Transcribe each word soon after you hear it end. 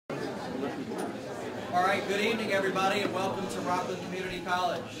All right, good evening, everybody, and welcome to Rockland Community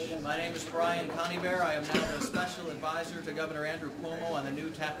College. My name is Brian Conybeare. I am now the special advisor to Governor Andrew Cuomo on the new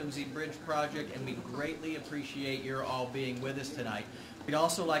Tappan Zee Bridge project, and we greatly appreciate your all being with us tonight. We'd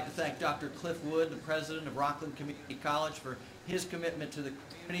also like to thank Dr. Cliff Wood, the president of Rockland Community College, for his commitment to the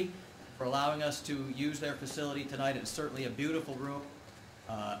community, for allowing us to use their facility tonight. It's certainly a beautiful room,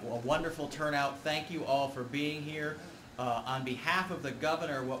 a wonderful turnout. Thank you all for being here. On behalf of the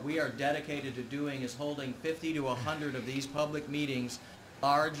governor, what we are dedicated to doing is holding 50 to 100 of these public meetings,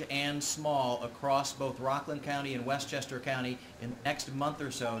 large and small, across both Rockland County and Westchester County in the next month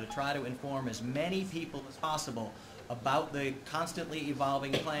or so to try to inform as many people as possible about the constantly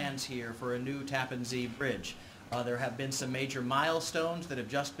evolving plans here for a new Tappan Zee Bridge. There have been some major milestones that have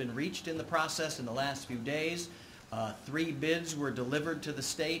just been reached in the process in the last few days. 3 bids were delivered to the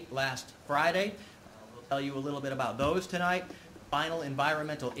state last Friday. Tell you a little bit about those tonight. The final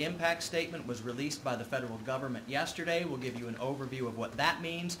environmental impact statement was released by the federal government yesterday. We'll give you an overview of what that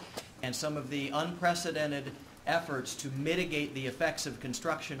means and some of the unprecedented efforts to mitigate the effects of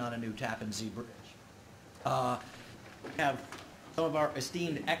construction on a new Tappan Zee Bridge. We have some of our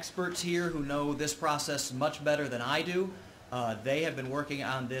esteemed experts here who know this process much better than I do. They have been working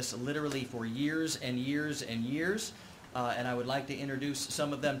on this literally for years and years and years. And I would like to introduce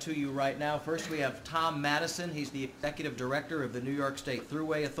some of them to you right now. First, we have Tom Madison. He's the executive director of the New York State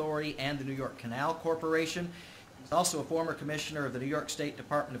Thruway Authority and the New York Canal Corporation. He's also a former commissioner of the New York State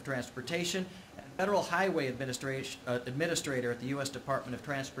Department of Transportation and Federal Highway Administrator at the U.S. Department of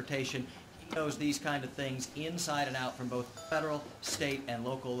Transportation. He knows these kind of things inside and out from both federal, state, and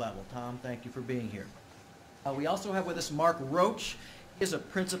local level. Tom, thank you for being here. We also have with us Mark Roach. He is a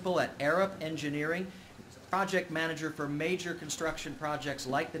principal at Arup Engineering, project manager for major construction projects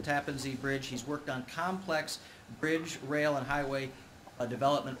like the Tappan Zee Bridge. He's worked on complex bridge, rail, and highway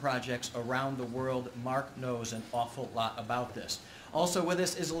development projects around the world. Mark knows an awful lot about this. Also with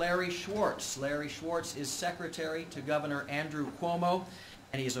us is Larry Schwartz. Larry Schwartz is secretary to Governor Andrew Cuomo,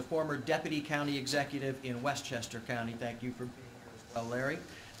 and he is a former deputy county executive in Westchester County. Thank you for being here as well, Larry.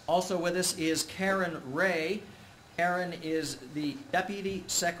 Also with us is Karen Ray. Karen is the Deputy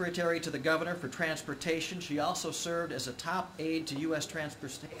Secretary to the Governor for Transportation. She also served as a top aide to U.S.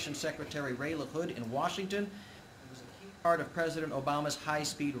 Transportation Secretary Ray LaHood in Washington. She was a key part of President Obama's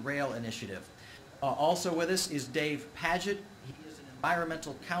high-speed rail initiative. Also with us is Dave Paget. He is an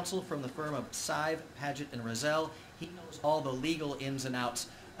environmental counsel from the firm of Sive, Paget, and Rozelle. He knows all the legal ins and outs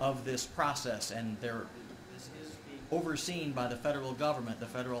of this process, and this is being overseen by the federal government. The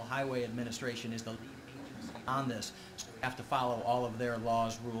Federal Highway Administration is the lead on this, so we have to follow all of their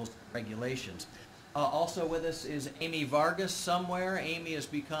laws, rules, regulations. Also with us is Amy Vargas somewhere. Amy has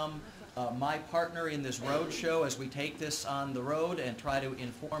become my partner in this road show as we take this on the road and try to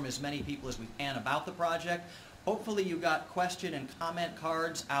inform as many people as we can about the project. Hopefully you got question and comment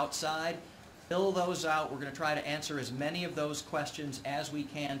cards outside. Fill those out. We're going to try to answer as many of those questions as we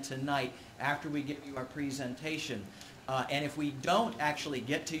can tonight after we give you our presentation. And if we don't actually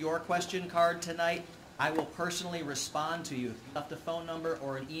get to your question card tonight, I will personally respond to you. If you left a phone number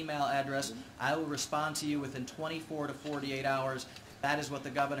or an email address, I will respond to you within 24 to 48 hours. That is what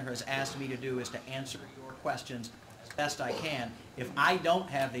the governor has asked me to do, is to answer your questions as best I can. If I don't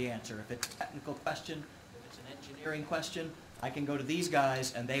have the answer, if it's a technical question, if it's an engineering question, I can go to these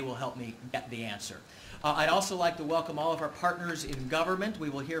guys and they will help me get the answer. I'd also like to welcome all of our partners in government. We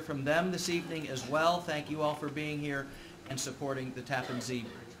will hear from them this evening as well. Thank you all for being here and supporting the Tappan Zee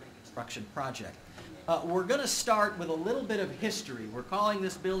Bridge Reconstruction Project. We're going to start with a little bit of history. We're calling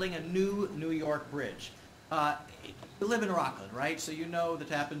this building a new New York bridge. You live in Rockland, right? So you know the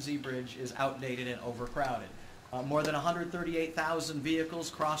Tappan Zee Bridge is outdated and overcrowded. More than 138,000 vehicles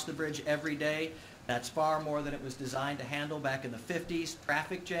cross the bridge every day. That's far more than it was designed to handle back in the 50s.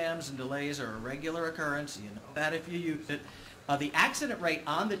 Traffic jams and delays are a regular occurrence. You know that if you use it. The accident rate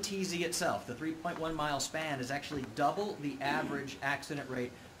on the TZ itself, the 3.1-mile span, is actually double the average accident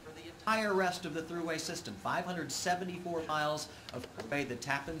rate entire rest of the thruway system. 574 miles of thruway. The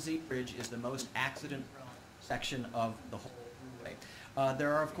Tappan Zee Bridge is the most accident-prone section of the whole thruway.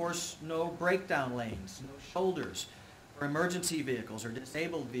 There are, of course, no breakdown lanes, no shoulders for emergency vehicles or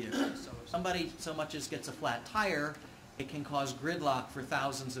disabled vehicles. So if somebody so much as gets a flat tire, it can cause gridlock for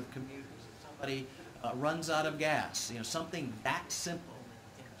thousands of commuters. If somebody runs out of gas, you know, something that simple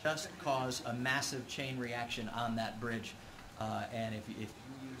can just cause a massive chain reaction on that bridge. And if you use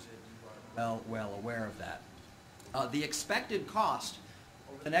it, well aware of that. The expected cost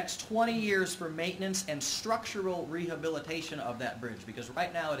over the next 20 years for maintenance and structural rehabilitation of that bridge, because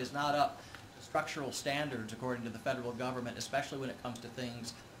right now it is not up to structural standards according to the federal government, especially when it comes to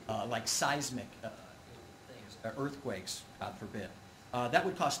things like seismic earthquakes, God forbid. That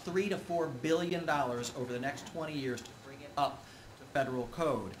would cost $3 to $4 billion over the next 20 years to bring it up to federal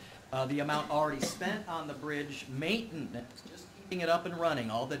code. The amount already spent on the bridge maintenance, just keeping it up and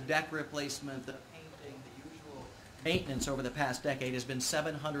running, all the deck replacement, the painting, the usual maintenance over the past decade has been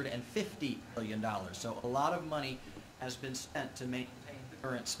 $750 billion. So a lot of money has been spent to maintain the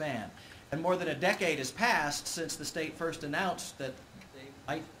current span. And more than a decade has passed since the state first announced that they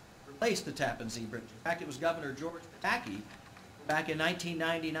might replace the Tappan Zee Bridge. In fact, it was Governor George Pataki back in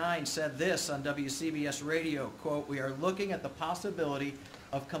 1999 said this on WCBS radio, quote, "We are looking at the possibility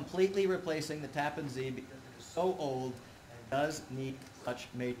of completely replacing the Tappan Zee because it is so old and does need such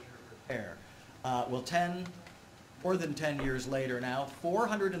major repair." Well, more than 10 years later now,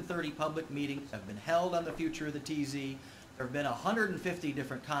 430 public meetings have been held on the future of the TZ. There have been 150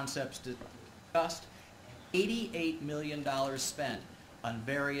 different concepts discussed, and $88 million spent on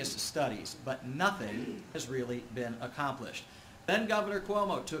various studies, but nothing has really been accomplished. Then Governor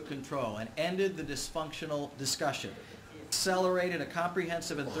Cuomo took control and ended the dysfunctional discussion. He accelerated a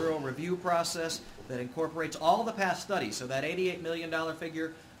comprehensive and thorough review process that incorporates all the past studies. So that $88 million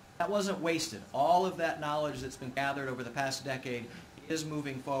figure, that wasn't wasted. All of that knowledge that's been gathered over the past decade is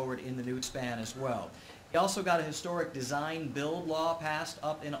moving forward in the new span as well. He also got a historic design build law passed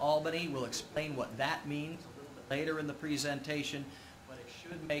up in Albany. We'll explain what that means a little bit later in the presentation, but it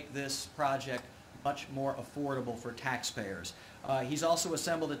should make this project much more affordable for taxpayers. He's also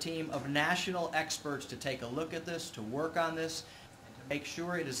assembled a team of national experts to take a look at this, to work on this, and to make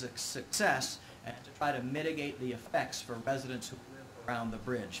sure it is a success, and to try to mitigate the effects for residents who live around the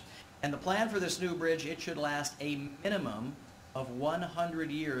bridge. And the plan for this new bridge, it should last a minimum of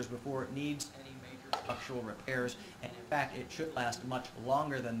 100 years before it needs any major structural repairs, and in fact, it should last much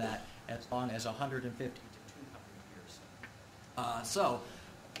longer than that, as long as 150 to 200 years. So,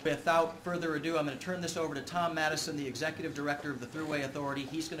 without further ado, I'm going to turn this over to Tom Madison, the Executive Director of the Thruway Authority.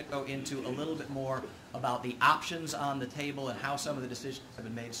 He's going to go into a little bit more about the options on the table and how some of the decisions have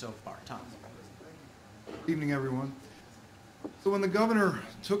been made so far. Tom. Good evening, everyone. So when the governor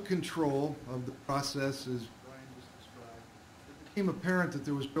took control of the process, as Brian just described, it became apparent that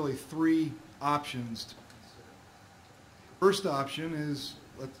there was really three options to consider. The first option is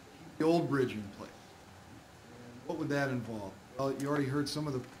let's keep the old bridge in place. And what would that involve? Well, you already heard some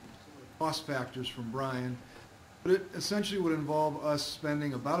of the cost factors from Brian, but it essentially would involve us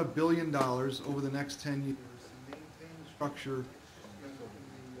spending about $1 billion over the next 10 years to maintain the structure in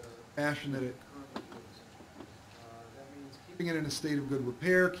the fashion that it currently is. That means keeping it in a state of good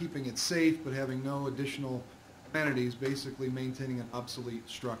repair, keeping it safe, but having no additional amenities, basically maintaining an obsolete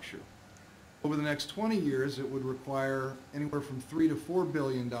structure. Over the next 20 years, it would require anywhere from $3 to $4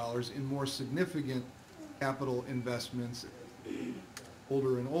 billion in more significant capital investments,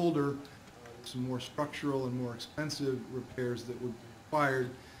 older and older, some more structural and more expensive repairs that would be required.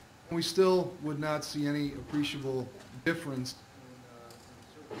 And we still would not see any appreciable difference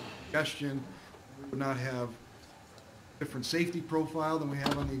in congestion. We would not have a different safety profile than we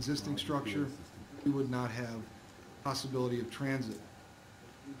have on the existing structure. We would not have possibility of transit.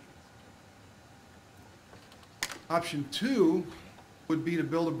 Option two would be to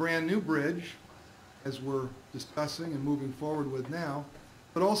build a brand new bridge, as we're discussing and moving forward with now,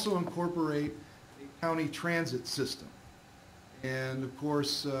 but also incorporate a county transit system. And of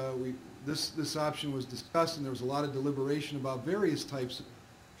course, this option was discussed, and there was a lot of deliberation about various types of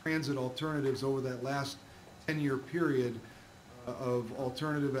transit alternatives over that last 10-year period of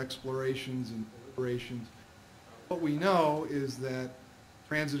alternative explorations and deliberations. What we know is that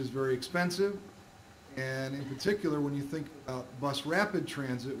transit is very expensive, and in particular, when you think about bus rapid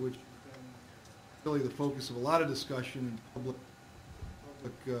transit, which really the focus of a lot of discussion in public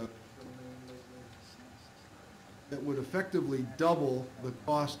that would effectively double the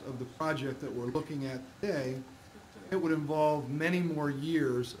cost of the project that we're looking at today. It would involve many more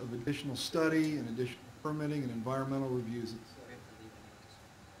years of additional study and additional permitting and environmental reviews.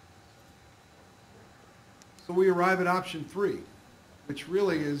 So we arrive at option three, which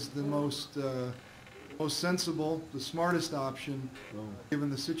really is the most sensible, the smartest option, given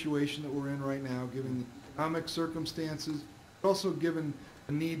the situation that we're in right now, given the economic circumstances, but also given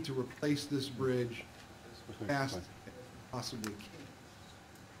the need to replace this bridge as fast as possibly can.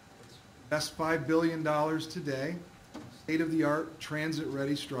 Invest $5 billion today, state-of-the-art,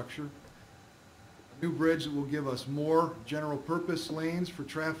 transit-ready structure. A new bridge that will give us more general-purpose lanes for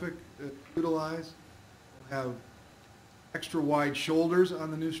traffic to utilize. We'll have extra wide shoulders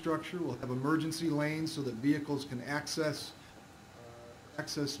on the new structure. We'll have emergency lanes so that vehicles can access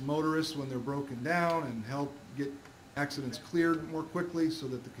motorists when they're broken down and help get accidents cleared more quickly so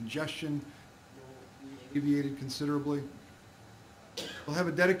that the congestion will be alleviated considerably. We'll have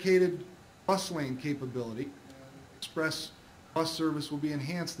a dedicated bus lane capability. Express bus service will be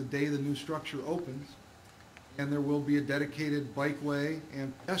enhanced the day the new structure opens, and there will be a dedicated bikeway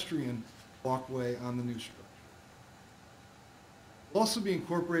and pedestrian walkway on the new structure. We'll also be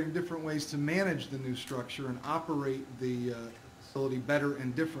incorporating different ways to manage the new structure and operate the facility better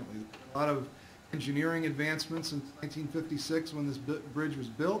and differently. A lot of engineering advancements since 1956 when this bridge was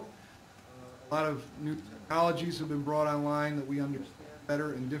built. A lot of new technologies have been brought online that we understand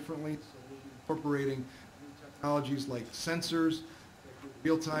better and differently, incorporating technologies like sensors,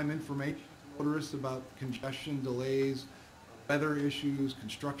 real-time information to motorists about congestion, delays, weather issues,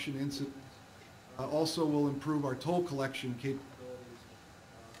 construction incidents. Also will improve our toll collection capabilities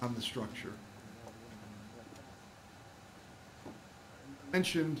on the structure. I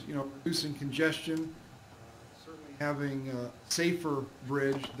mentioned, reducing congestion, certainly having a safer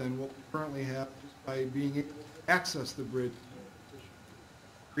bridge than what we currently have just by being able to access the bridge,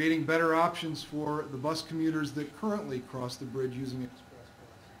 creating better options for the bus commuters that currently cross the bridge using express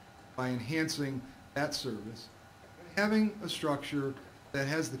bus by enhancing that service, and having a structure that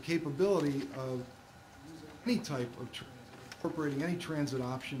has the capability of using any type of transit, incorporating any transit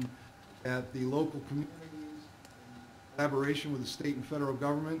option that the local communities, in collaboration with the state and federal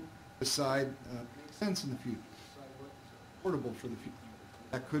government, decide makes sense in the future, decide what is affordable for the future.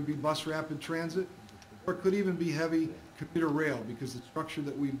 That could be bus rapid transit, or it could even be heavy commuter rail, because the structure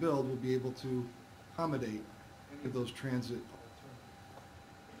that we build will be able to accommodate any of those transit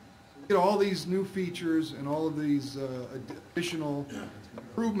alternatives. All these new features and all of these additional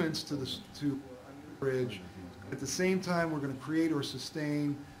improvements to the bridge. At the same time, we're going to create or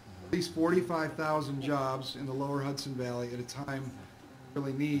sustain at least 45,000 jobs in the lower Hudson Valley at a time we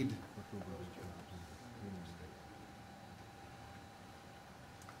really need.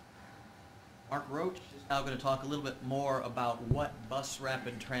 Mark Roach is now going to talk a little bit more about what bus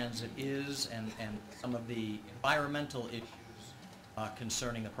rapid transit is and some of the environmental issues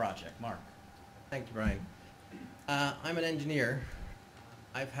concerning the project. Mark. Thank you, Brian. I'm an engineer.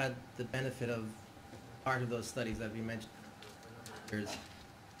 I've had the benefit of part of those studies that we mentioned for years.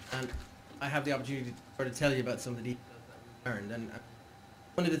 And I have the opportunity to sort of tell you about some of the details that we've learned. And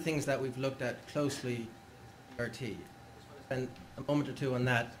one of the things that we've looked at closely is RT. Spend a moment or two on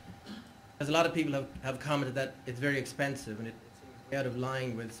that. Because a lot of people have commented that it's very expensive and it seems out of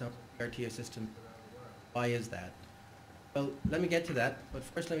line with some RT systems. Why is that? Well, let me get to that, but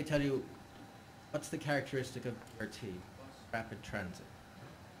first let me tell you what's the characteristic of RT, rapid transit.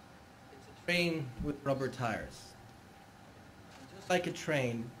 It's a train with rubber tires. Just like a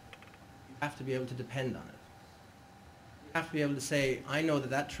train, you have to be able to depend on it. You have to be able to say, I know that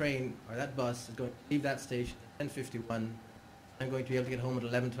that train or that bus is going to leave that station at 10:51. I'm going to be able to get home at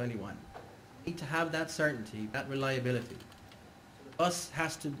 11:21. You need to have that certainty, that reliability. The bus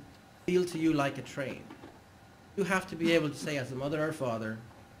has to feel to you like a train. You have to be able to say, as a mother or father,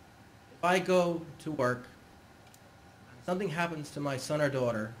 if I go to work, something happens to my son or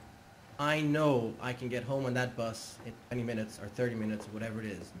daughter, I know I can get home on that bus in 20 minutes or 30 minutes or whatever it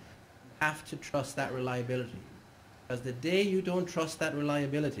is. You have to trust that reliability. Because the day you don't trust that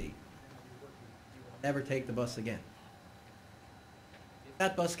reliability, you will never take the bus again. If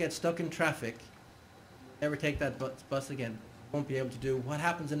that bus gets stuck in traffic, you'll never take that bus again. You won't be able to do what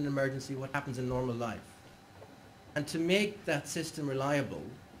happens in an emergency, what happens in normal life. And to make that system reliable,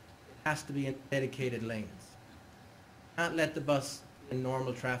 it has to be in dedicated lanes. You can't let the bus in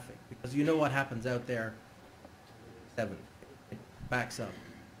normal traffic, because you know what happens out there. 7, it backs up.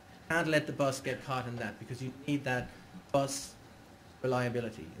 You can't let the bus get caught in that, because you need that bus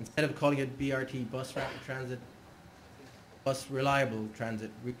reliability. Instead of calling it BRT, bus rapid transit, bus reliable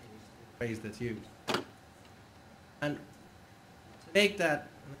transit, the phrase that's used. And to make that,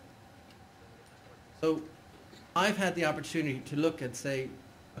 so I've had the opportunity to look at, say,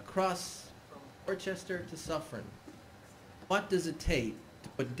 across from Worcester to Suffern, what does it take to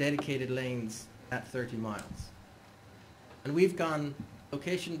put dedicated lanes at 30 miles? And we've gone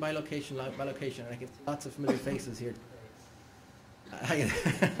location by location by location, and I get lots of familiar faces here.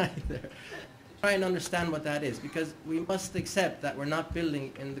 Try and understand what that is, because we must accept that we're not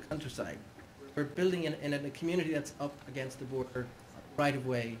building in the countryside. We're building in a community that's up against the border,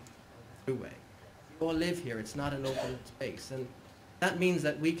 right-of-way, throughway. We all live here. It's not an open space. And that means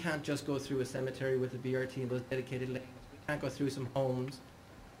that we can't just go through a cemetery with a BRT and those dedicated lanes. We can't go through some homes.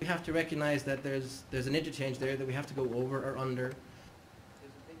 We have to recognize that there's an interchange there that we have to go over or under. There's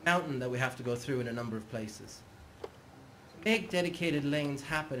a big mountain that we have to go through in a number of places. To make dedicated lanes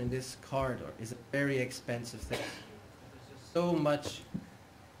happen in this corridor is a very expensive thing. There's just so much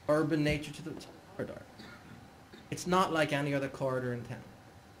urban nature to the corridor. It's not like any other corridor in town,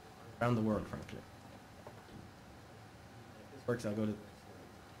 around the world, frankly. If this works, I'll go to,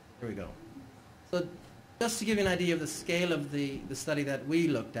 here we go. So just to give you an idea of the scale of the study that we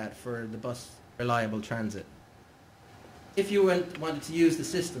looked at for the bus reliable transit. If you wanted to use the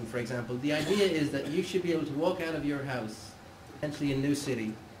system, for example, the idea is that you should be able to walk out of your house, potentially in New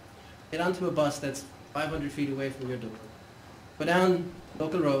City, get onto a bus that's 500 feet away from your door, go down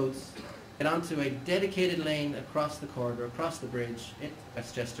local roads, get onto a dedicated lane across the corridor, across the bridge, in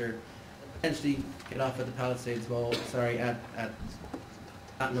Westchester, potentially get off at the Palisades Mall, at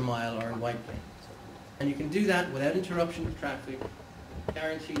Platinum Mile or in White Plains. And you can do that without interruption of traffic.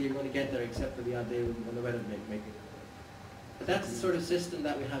 Guarantee you're going to get there except for the odd day when the weather make it. But that's the sort of system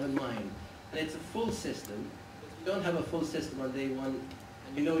that we have in mind. And it's a full system. If you don't have a full system on day one,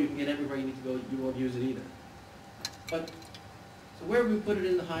 and you know you can get everywhere you need to go, you won't use it either. But, so where would we put it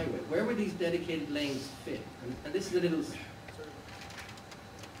in the highway? Where would these dedicated lanes fit? And this is a little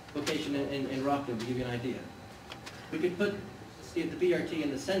location in Rockland to give you an idea. We could put the BRT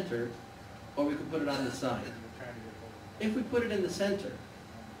in the center, or we could put it on the side. If we put it in the center,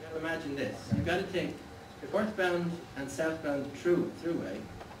 imagine this. You've got to take northbound and southbound throughway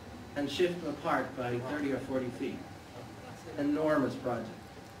and shift them apart by 30 or 40 feet. It's an enormous project.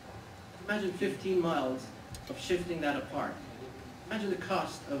 Imagine 15 miles of shifting that apart. Imagine the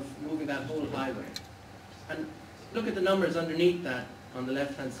cost of moving that whole highway. And look at the numbers underneath that on the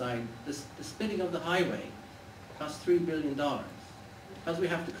left-hand side. The splitting of the highway costs $3 billion. Because we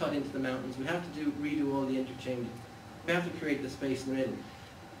have to cut into the mountains, we have to redo all the interchanges. We have to create the space in the middle.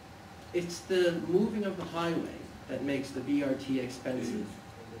 It's the moving of the highway that makes the BRT expensive in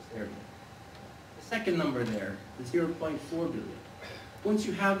this area. The second number there, the 0.4 billion. Once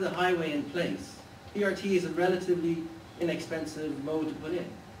you have the highway in place, BRT is a relatively inexpensive mode to put in.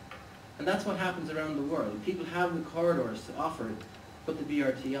 And that's what happens around the world. People have the corridors to offer to put the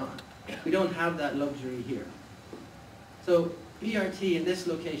BRT on. We don't have that luxury here. So BRT in this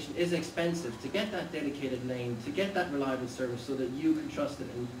location is expensive to get that dedicated lane, to get that reliable service so that you can trust it.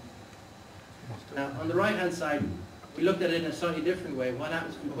 Now, on the right-hand side, we looked at it in a slightly different way. What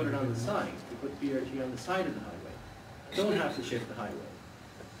happens if we put it on the side? We put BRT on the side of the highway. Don't have to shift the highway.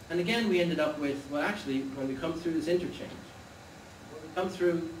 And again, we ended up with, well, actually, when we come through this interchange, when we come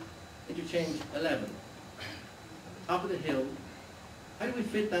through interchange 11, top of the hill, how do we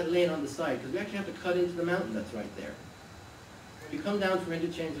fit that lane on the side? Because we actually have to cut into the mountain that's right there. If you come down from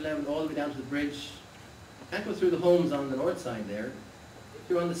interchange 11 all the way down to the bridge, you can't go through the homes on the north side there. If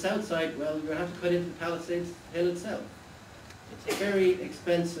you're on the south side, well, you're going to have to cut into the Palisades Hill itself. It's a very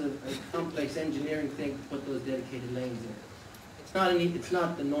expensive and complex engineering thing to put those dedicated lanes in. It's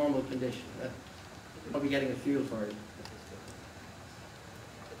not the normal condition. You're probably getting a feel for it. In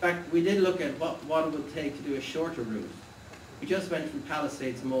fact, we did look at what it would take to do a shorter route. We just went from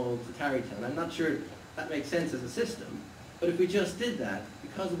Palisades Mall to Tarrytown. I'm not sure that makes sense as a system, but if we just did that,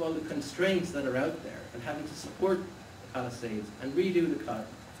 because of all the constraints that are out there, and having to support Palisades and redo the cut at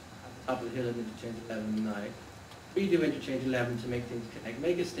the top of the hill at interchange 11 and 9, redo interchange 11 to make things connect,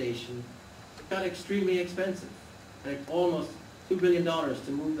 make a station, it got extremely expensive. And it's almost $2 billion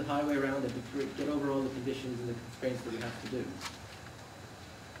to move the highway around and to get over all the conditions and the constraints that we have to do.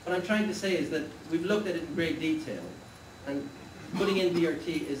 What I'm trying to say is that we've looked at it in great detail, and putting in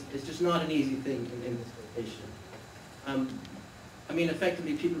BRT is just not an easy thing in this location. I mean,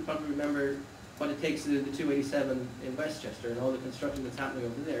 effectively, people probably remember what it takes to do the 287 in Westchester and all the construction that's happening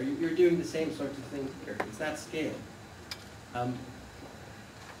over there. You're doing the same sorts of things here. It's that scale.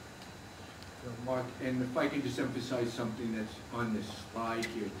 Mark, and if I can just emphasize something that's on this slide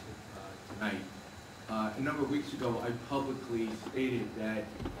here tonight. A number of weeks ago, I publicly stated that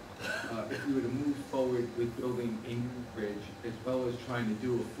if we were to move forward with building a new bridge, as well as trying to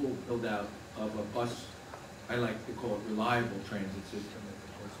do a full build-out of a bus, I like to call it reliable transit system, as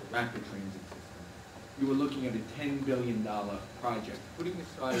opposed to rapid transit system, we were looking at a $10 billion project. Putting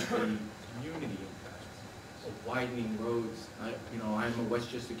aside the community impacts of widening roads, I'm a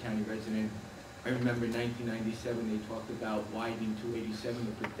Westchester County resident. I remember in 1997 they talked about widening 287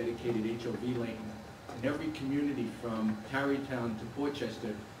 to put dedicated HOV lanes. And every community from Tarrytown to Portchester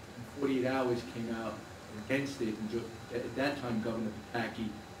in 48 hours came out against it. And at that time, Governor Pataki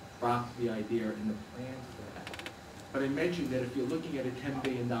dropped the idea and the plans for that. But I mentioned that if you're looking at a $10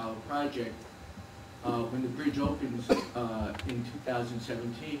 billion project, when the bridge opens in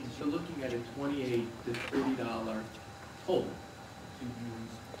 2017, you're looking at a $28 to $30 toll to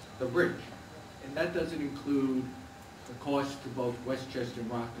use the bridge. And that doesn't include the cost to both Westchester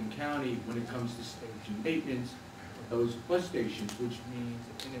and Rockland County when it comes to station maintenance of those bus stations, which means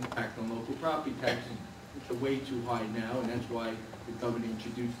an impact on local property taxes which are way too high now, and that's why the governor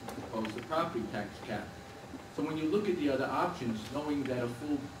introduced the proposed property tax cap. So when you look at the other options, knowing that a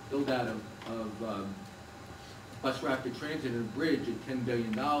full build-out of bus rapid transit and a bridge at $10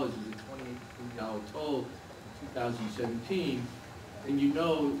 billion is a $28 billion toll in 2017, and you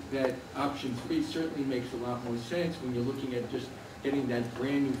know that option 3 certainly makes a lot more sense when you're looking at just getting that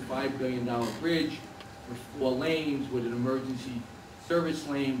brand new $5 billion bridge with 4 lanes, with an emergency service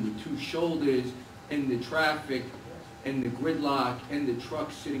lane, with 2 shoulders, and the traffic, and the gridlock, and the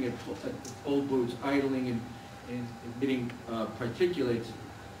trucks sitting at the toll booths idling and emitting particulates.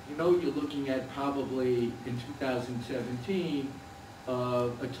 You know you're looking at probably in 2017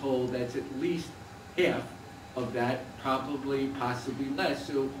 a toll that's at least half of that, probably possibly less.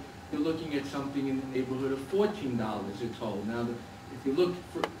 So you're looking at something in the neighborhood of $14 a toll. Now, if you look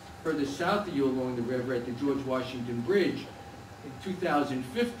further south of you along the river at the George Washington Bridge, in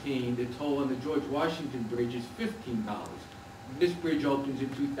 2015, the toll on the George Washington Bridge is $15. When this bridge opens in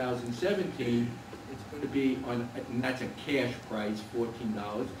 2017, it's going to be on, and that's a cash price, $14.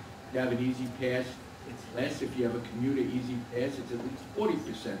 If you have an easy pass, it's less. If you have a commuter easy pass, it's at least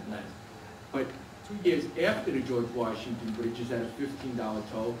 40% less. But 2 years after the George Washington Bridge is at a $15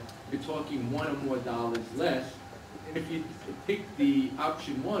 toll, you're talking $1 or more less. And if you take the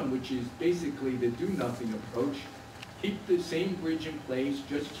option 1, which is basically the do-nothing approach, keep the same bridge in place,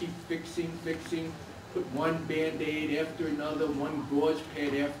 just keep fixing, put one Band-Aid after another, one gauze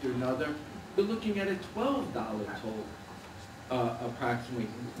pad after another, you're looking at a $12 toll approximately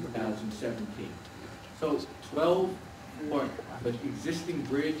in 2017. So 12 for the existing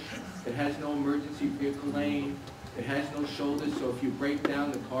bridge that has no emergency vehicle lane, it has no shoulders, so if you break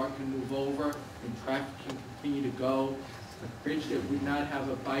down, the car can move over and traffic can continue to go. A bridge that would not have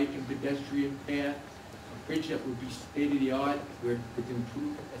a bike and pedestrian path, a bridge that would be state-of-the-art with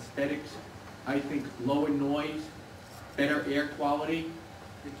improved aesthetics, I think lower noise, better air quality.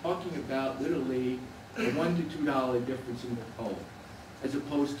 You're talking about literally a $1 to $2 difference in the toll, as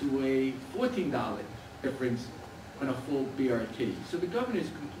opposed to a $14 difference on a full BRT. So the governor is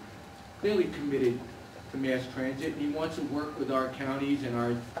clearly committed to mass transit, and he wants to work with our counties and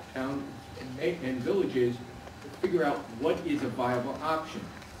our towns and villages to figure out what is a viable option.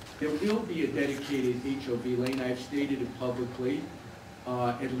 There will be a dedicated HOV lane. I've stated it publicly,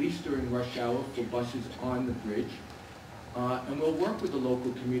 at least during rush hour for buses on the bridge. And we'll work with the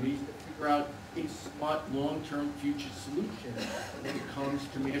local communities to figure out a smart, long-term future solution when it comes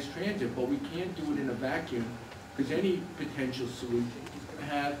to mass transit. But we can't do it in a vacuum, because any potential solution is going to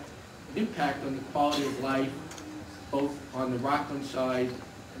have an impact on the quality of life, both on the Rockland side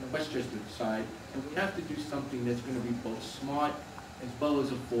and the Westchester side. And we have to do something that's going to be both smart as well as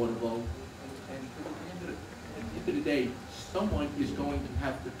affordable. And at the end of the day, someone is going to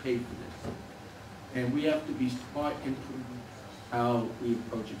have to pay for this. And we have to be smart in how we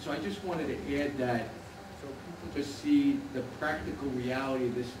approach it. So I just wanted to add that so people just see the practical reality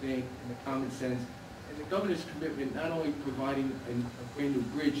of this thing and the common sense. And the governor's commitment, not only providing a brand new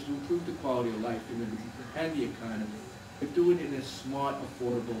bridge to improve the quality of life in the region and the economy, but do it in a smart,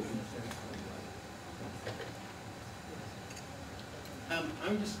 affordable, and sensible way.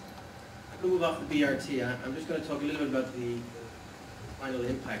 I'm just going to move off the BRT. I'm just going to talk a little bit about the final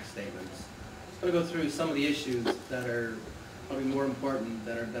impact statements. I'm going to go through some of the issues that are probably more important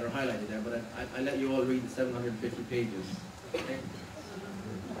that are highlighted there, but I let you all read the 750 pages. Okay?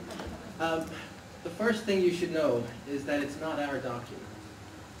 The first thing you should know is that it's not our document.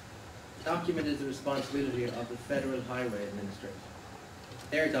 The document is the responsibility of the Federal Highway Administration.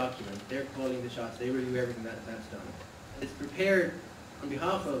 Their document, they're calling the shots, they review everything that's done. It's prepared on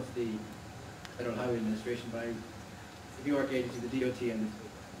behalf of the Federal Highway Administration by the New York agency, the DOT, and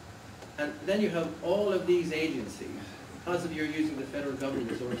then you have all of these agencies, because of your using the federal government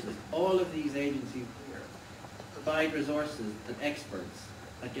resources, all of these agencies here provide resources and experts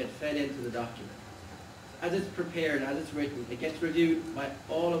that get fed into the document. As it's prepared, as it's written, it gets reviewed by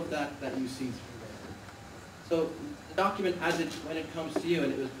all of that you see through there. So the document, when it comes to you,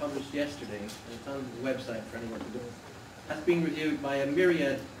 and it was published yesterday, and it's on the website for anyone to do it, that's being reviewed by a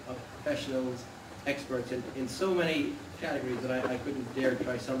myriad of professionals, experts in so many categories that I couldn't dare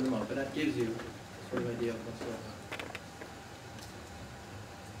try to sum them up, but that gives you a sort of idea of what's going on.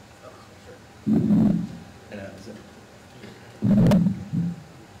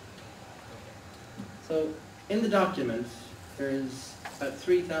 So in the document, there's about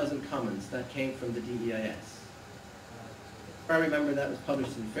 3,000 comments that came from the DEIS. If I remember, that was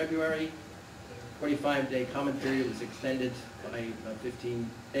published in February. 45-day comment period was extended by about 15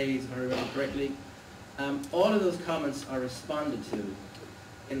 days, if I remember correctly. All of those comments are responded to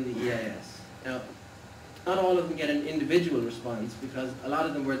in the EIS. Now, Not all of them get an individual response because a lot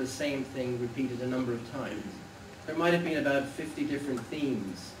of them were the same thing repeated a number of times. There might have been about 50 different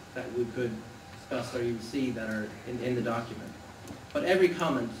themes that we could discuss or you see that are in the document. But every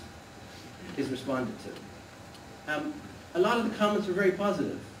comment is responded to. A lot of the comments were very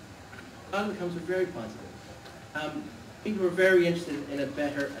positive. People were very interested in a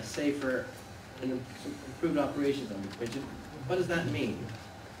better, a safer, and improved operations on the bridge. What does that mean?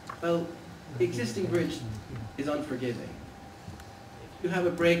 Well, the existing bridge is unforgiving. If you have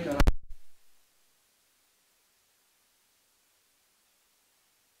a breakdown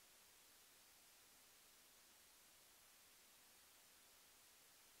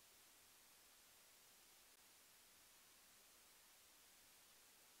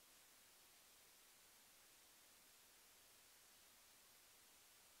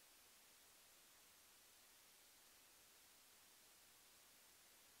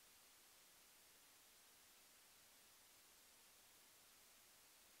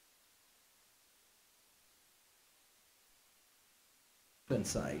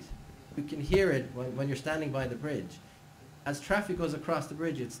side, you can hear it when you're standing by the bridge. As traffic goes across the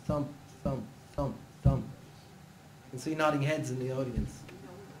bridge, it's thump, thump, thump, thump. You can see nodding heads in the audience.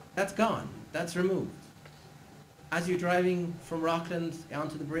 That's gone. That's removed. As you're driving from Rockland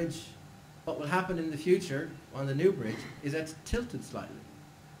onto the bridge, what will happen in the future on the new bridge is that it's tilted slightly.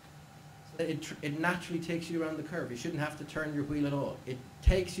 It naturally takes you around the curve. You shouldn't have to turn your wheel at all. It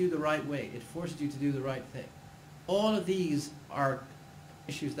takes you the right way. It forces you to do the right thing. All of these are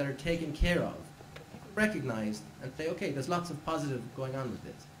issues that are taken care of, recognized, and say, okay, there's lots of positive going on with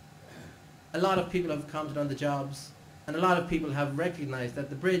this. A lot of people have commented on the jobs, and a lot of people have recognized that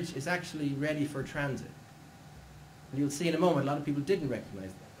the bridge is actually ready for transit. And you'll see in a moment, a lot of people didn't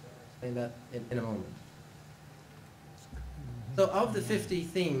recognize that. I'll explain that in a moment. So of the 50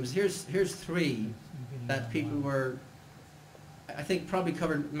 themes, here's 3 that people were, I think probably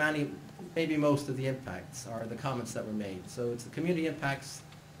covered maybe most of the impacts or the comments that were made. So it's the community impacts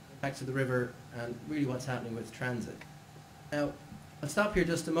of the river, and really what's happening with transit. Now, I'll stop here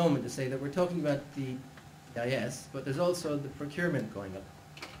just a moment to say that we're talking about the FEIS, but there's also the procurement going up.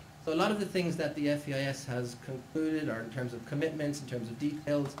 So a lot of the things that the FEIS has concluded, or in terms of commitments, in terms of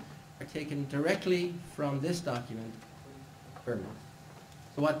details, are taken directly from this document. So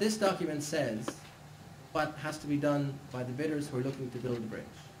what this document says, what has to be done by the bidders who are looking to build the bridge.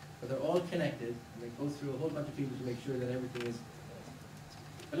 So they're all connected, and they go through a whole bunch of people to make sure that everything is.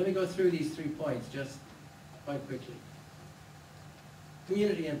 But let me go through these 3 points just quite quickly.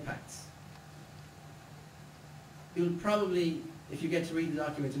 Community impacts. You'll probably, if you get to read the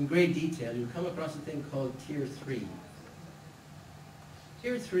documents in great detail, you'll come across a thing called Tier 3.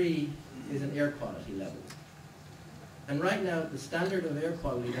 Tier 3 is an air quality level. And right now, the standard of air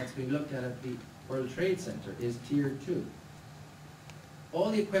quality that's being looked at the World Trade Center is Tier 2. All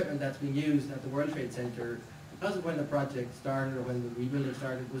the equipment that's being used at the World Trade Center, because of when the project started or when the rebuilding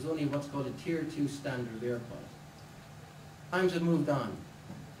started, was only what's called a Tier 2 standard of air quality. Times have moved on.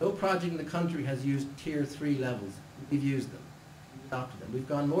 No project in the country has used Tier 3 levels. We've used them. We've adopted them. We've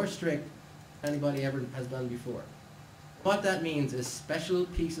gone more strict than anybody ever has done before. What that means is special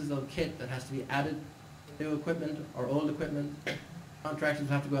pieces of kit that has to be added to new equipment or old equipment. Contractors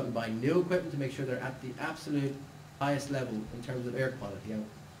have to go out and buy new equipment to make sure they're at the absolute highest level in terms of air quality. A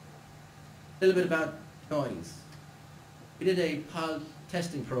little bit about noise. We did a PAL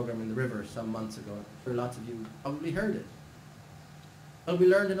testing program in the river some months ago. I'm sure lots of you probably heard it. Well, we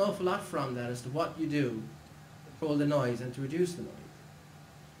learned an awful lot from that as to what you do to control the noise and to reduce the noise.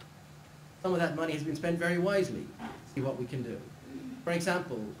 Some of that money has been spent very wisely. See what we can do. For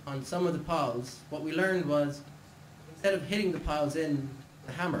example, on some of the piles, what we learned was instead of hitting the piles in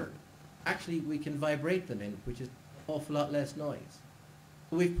the hammer, actually we can vibrate them in, which is an awful lot less noise.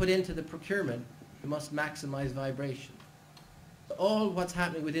 So we've put into the procurement, we must maximize vibration. So all what's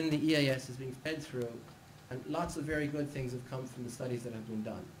happening within the EAS is being fed through, and lots of very good things have come from the studies that have been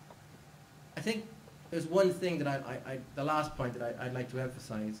done. I think there's one thing that the last point that I'd like to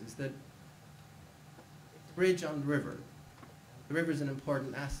emphasize is that the bridge on the river is an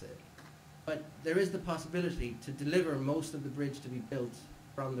important asset, but there is the possibility to deliver most of the bridge to be built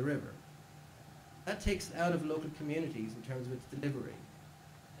from the river. That takes out of local communities in terms of its delivery.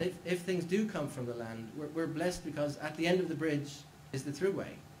 If things do come from the land, we're blessed because at the end of the bridge is the thruway.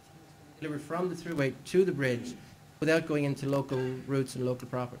 Delivered from the thruway to the bridge without going into local routes and local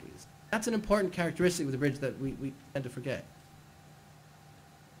properties. That's an important characteristic of the bridge that we tend to forget.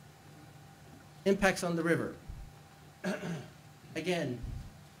 Impacts on the river. Again,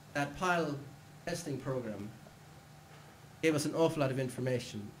 that PILE testing program gave us an awful lot of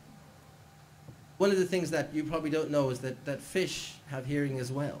information. One of the things that you probably don't know is that fish have hearing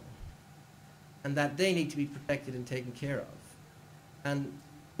as well, and that they need to be protected and taken care of. And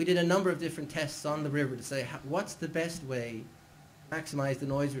we did a number of different tests on the river to say what's the best way to maximize the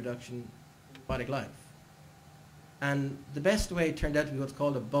noise reduction in aquatic life. And the best way turned out to be what's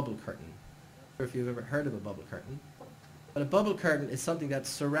called a bubble curtain. I'm not sure if you've ever heard of a bubble curtain. But a bubble curtain is something that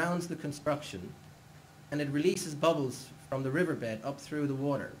surrounds the construction, and it releases bubbles from the riverbed up through the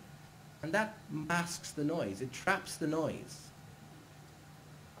water. And that masks the noise. It traps the noise.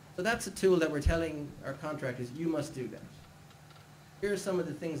 So that's a tool that we're telling our contractors, you must do that. Here are some of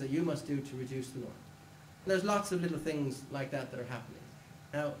the things that you must do to reduce the noise. And there's lots of little things like that that are happening.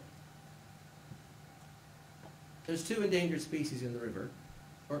 Now, there's 2 endangered species in the river,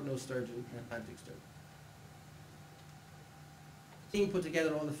 short-nosed sturgeon and Atlantic sturgeon. The team put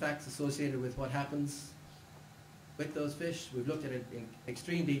together all the facts associated with what happens with those fish. We've looked at it in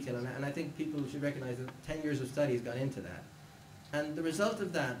extreme detail, and I think people should recognize that 10 years of study has gone into that. And the result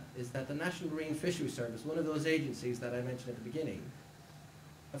of that is that the National Marine Fisheries Service, one of those agencies that I mentioned at the beginning,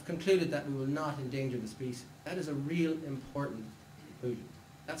 have concluded that we will not endanger the species. That is a real important conclusion.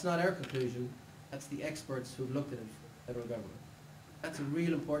 That's not our conclusion. That's the experts who've looked at it for the federal government. That's a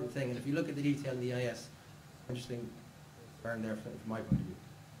real important thing, and if you look at the detail in the EIS, interesting burn there from my point of view.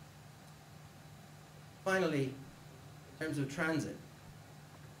 Finally, in terms of transit,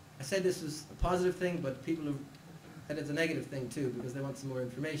 I said this was a positive thing, but people have said it's a negative thing too because they want some more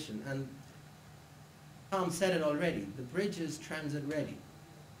information. And Tom said it already, the bridge is transit ready.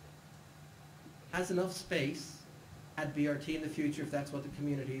 Has enough space at BRT in the future if that's what the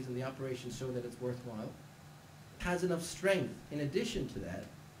communities and the operations show that it's worthwhile. Has enough strength in addition to that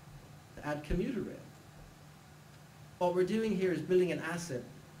to add commuter rail. What we're doing here is building an asset,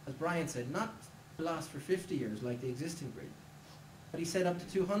 as Brian said, not to last for 50 years like the existing bridge, but he said up to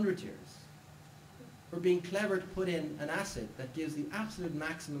 200 years. We're being clever to put in an asset that gives the absolute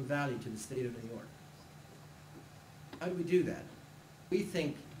maximum value to the state of New York. How do we do that? We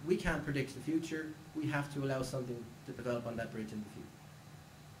think we can't predict the future. We have to allow something to develop on that bridge in the future.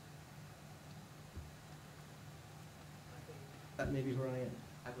 That may be where I am.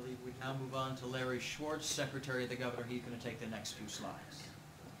 I believe we now move on to Larry Schwartz, Secretary of the Governor. He's going to take the next few slides.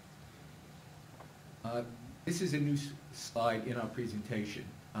 This is a new slide in our presentation.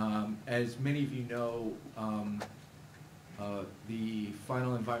 As many of you know, the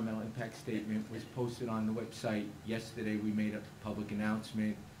final environmental impact statement was posted on the website yesterday. We made a public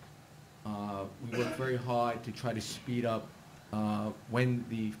announcement. We worked very hard to try to speed up when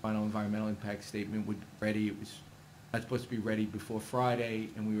the final environmental impact statement would be ready. It was not supposed to be ready before Friday,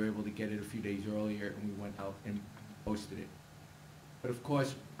 and we were able to get it a few days earlier, and we went out and posted it. But of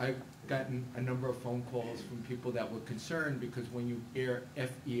course, I've gotten a number of phone calls from people that were concerned because when you hear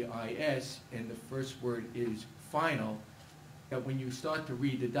FEIS and the first word is final, that when you start to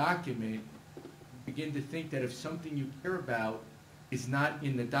read the document, you begin to think that if something you care about is not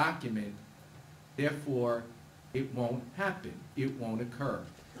in the document, therefore it won't happen, it won't occur.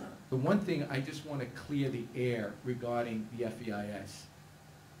 The one thing I just want to clear the air regarding the FEIS,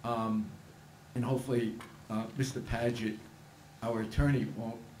 and hopefully Mr. Padgett, our attorney,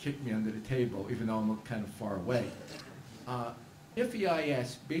 won't kick me under the table, even though I'm kind of far away.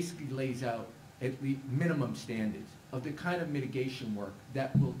 FEIS basically lays out at the minimum standards of the kind of mitigation work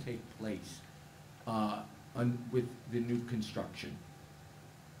that will take place with the new construction.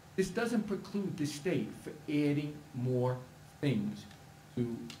 This doesn't preclude the state for adding more things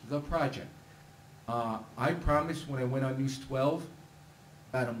to the project. I promised when I went on News 12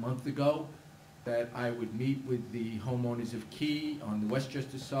 about a month ago that I would meet with the homeowners of Key on the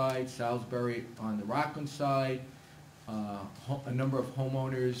Westchester side, Salisbury on the Rockland side, a number of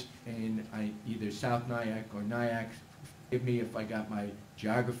homeowners in either South Nyack or Nyack. Forgive me if I got my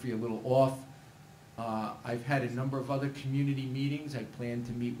geography a little off. I've had a number of other community meetings. I plan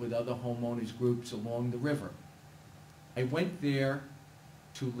to meet with other homeowners groups along the river. I went there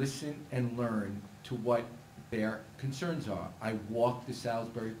to listen and learn to what their concerns are. I walked the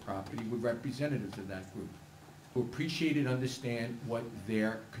Salisbury property with representatives of that group to appreciate and understand what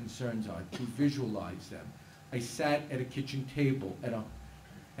their concerns are, to visualize them. I sat at a kitchen table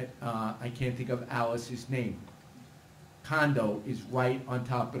I can't think of Alice's name. Condo is right on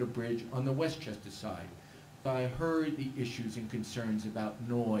top of the bridge on the Westchester side. So I heard the issues and concerns about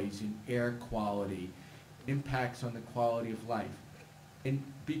noise and air quality, impacts on the quality of life. And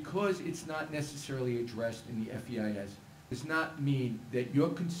because it's not necessarily addressed in the FEIS, does not mean that your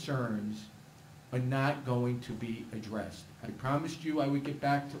concerns are not going to be addressed. I promised you I would get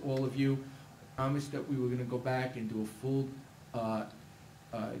back to all of you. I promised that we were going to go back and do a full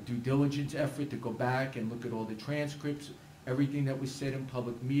due diligence effort to go back and look at all the transcripts, everything that was said in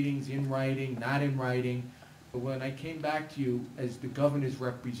public meetings, in writing, not in writing. But when I came back to you as the governor's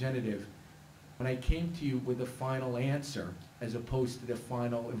representative, when I came to you with a final answer, as opposed to the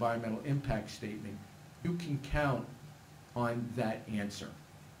final environmental impact statement, you can count on that answer.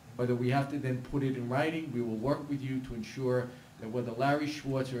 Whether we have to then put it in writing, we will work with you to ensure that whether Larry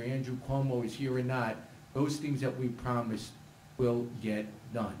Schwartz or Andrew Cuomo is here or not, those things that we promised will get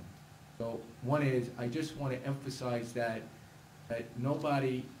done. So one is, I just want to emphasize that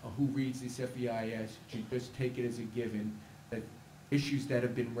nobody who reads this FEIS should just take it as a given that issues that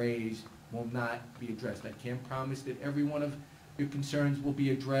have been raised will not be addressed. I can't promise that every one of your concerns will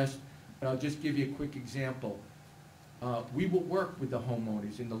be addressed, but I'll just give you a quick example. We will work with the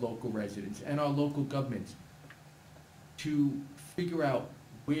homeowners and the local residents and our local governments to figure out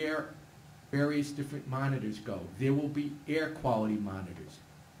where various different monitors go. There will be air quality monitors.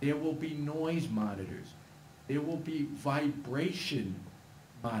 There will be noise monitors. There will be vibration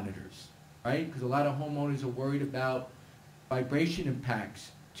monitors, right? Because a lot of homeowners are worried about vibration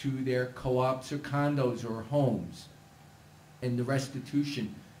impacts to their co-ops or condos or homes and the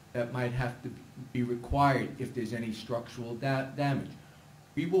restitution that might have to be required if there's any structural damage.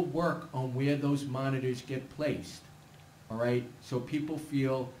 We will work on where those monitors get placed, all right? So people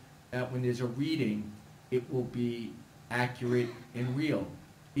feel that when there's a reading, it will be accurate and real.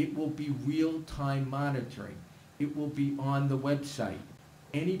 It will be real-time monitoring. It will be on the website.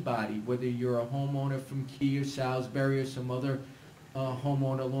 Anybody, whether you're a homeowner from Key or Salisbury or some other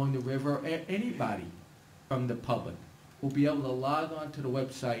homeowner along the river, anybody from the public will be able to log on to the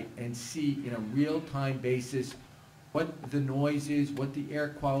website and see in a real-time basis what the noise is, what the air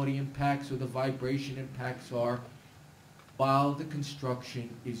quality impacts or the vibration impacts are while the construction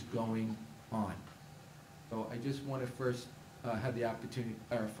is going on. So I just want to first have the opportunity to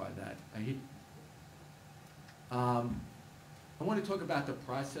clarify that. I want to talk about the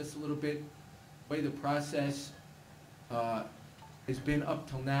process a little bit, the way the process has been up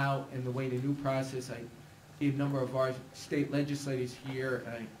till now and the way the new process. I see a number of our state legislators here,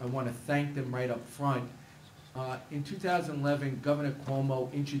 and I want to thank them right up front. In 2011, Governor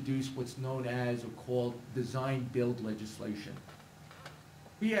Cuomo introduced what's known as or called design-build legislation.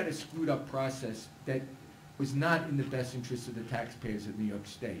 We had a screwed-up process that was not in the best interest of the taxpayers of New York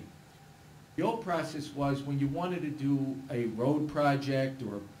State. The old process was when you wanted to do a road project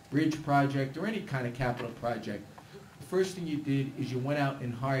or a bridge project or any kind of capital project, the first thing you did is you went out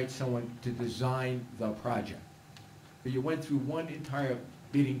and hired someone to design the project. So you went through one entire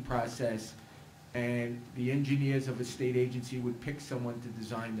bidding process, and the engineers of a state agency would pick someone to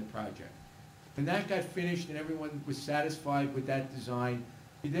design the project. When that got finished and everyone was satisfied with that design,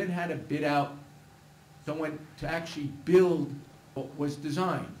 you then had to bid out someone to actually build what was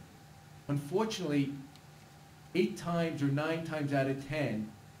designed. Unfortunately, 8 times or 9 times out of 10,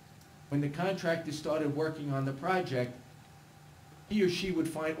 when the contractor started working on the project, he or she would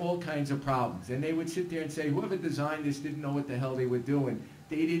find all kinds of problems. And they would sit there and say, whoever designed this didn't know what the hell they were doing.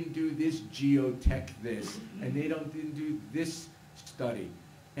 They didn't do this geotech this, and they didn't do this study.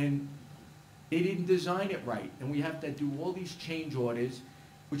 And they didn't design it right. And we have to do all these change orders,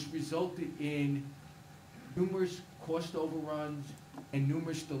 which resulted in numerous cost overruns and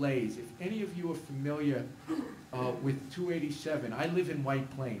numerous delays. If any of you are familiar with 287, I live in White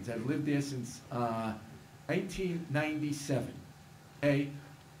Plains. I've lived there since 1997, okay?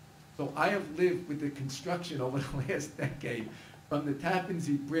 So I have lived with the construction over the last decade. From the Tappan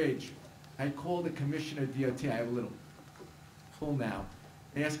Zee Bridge, I called the commissioner of DOT. I have a little pull now.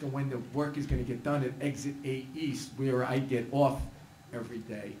 I ask him when the work is going to get done at Exit 8 East, where I get off every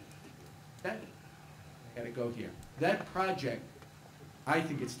day. I got to go here. That project, I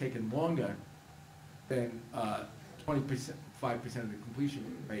think it's taken longer than 25% of the completion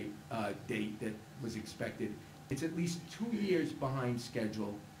rate date that was expected. It's at least 2 years behind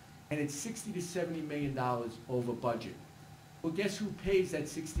schedule, and it's $60 to $70 million over budget. Well, guess who pays that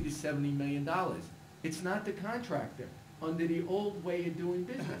 $60 to $70 million? It's not the contractor. Under the old way of doing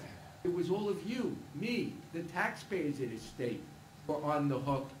business, it was all of you, me, the taxpayers of this state were on the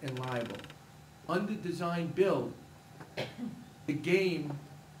hook and liable. Under design build, the game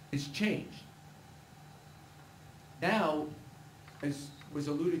has changed. Now, as was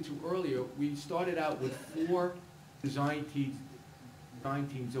alluded to earlier, we started out with 4 design teams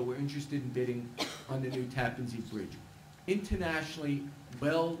that were interested in bidding on the new Tappan Zee Bridge. Internationally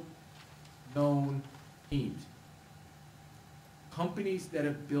well-known teams. Companies that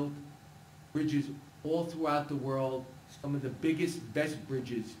have built bridges all throughout the world, some of the biggest, best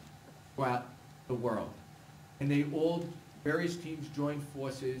bridges throughout the world. And they all various teams joined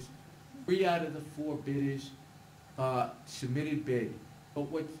forces. 3 out of the 4 bidders submitted bid. But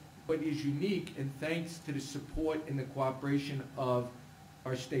what is unique, and thanks to the support and the cooperation of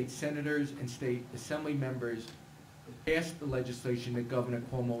our state senators and state assembly members, passed the legislation that Governor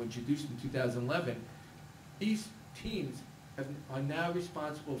Cuomo introduced in 2011, these teams are now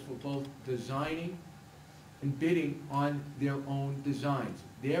responsible for both designing and bidding on their own designs.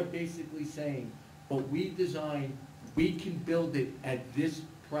 They're basically saying, what we design, we can build it at this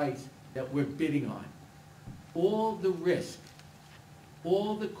price that we're bidding on. All the risk,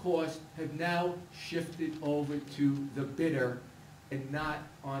 all the costs have now shifted over to the bidder and not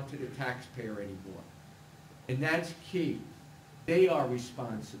onto the taxpayer anymore. And that's key. They are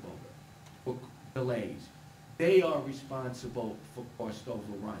responsible for delays. They are responsible for cost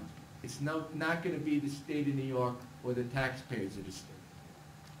overruns. It's not going to be the state of New York or the taxpayers of the state.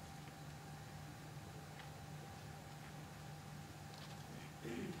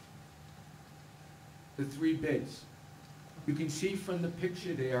 The 3 bids. You can see from the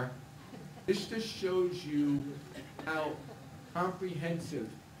picture there, this just shows you how comprehensive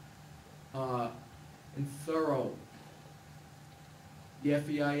and thorough the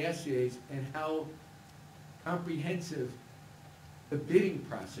FEIS is and how comprehensive the bidding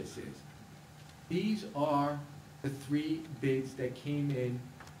process is. These are the 3 bids that came in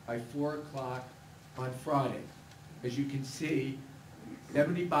by 4 o'clock on Friday. As you can see,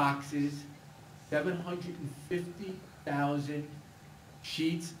 70 boxes, 750,000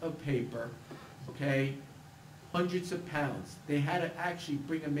 sheets of paper, okay, hundreds of pounds. They had to actually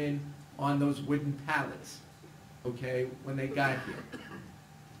bring them in on those wooden pallets, okay, when they got here.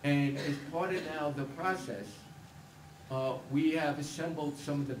 And as part of now the process, we have assembled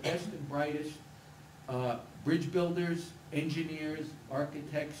some of the best and brightest bridge builders, engineers,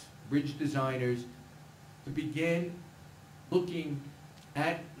 architects, bridge designers to begin looking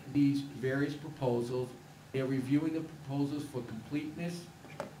at these various proposals. They're reviewing the proposals for completeness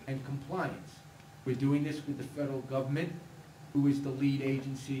and compliance. We're doing this with the federal government, who is the lead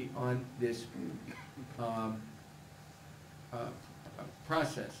agency on this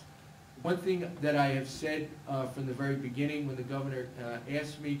process. One thing that I have said from the very beginning when the governor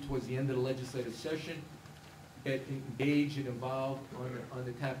asked me towards the end of the legislative session to get engaged and involved on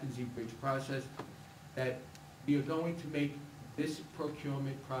the Tappan Zee Bridge process, that we are going to make this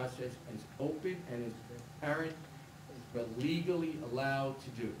procurement process as open and as transparent as we're legally allowed to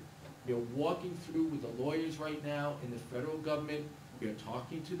do. We are walking through with the lawyers right now in the federal government. We are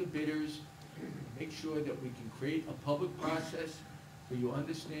talking to the bidders to make sure that we can create a public process where you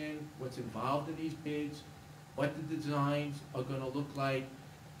understand what's involved in these bids, what the designs are going to look like.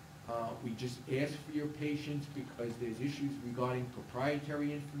 We just ask for your patience because there's issues regarding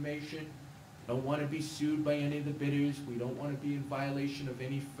proprietary information. We don't want to be sued by any of the bidders. We don't want to be in violation of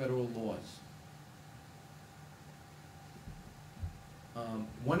any federal laws.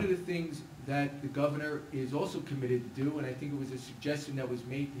 One of the things that the governor is also committed to do, and I think it was a suggestion that was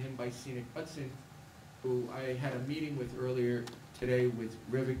made to him by Scenic Hudson, who I had a meeting with earlier today with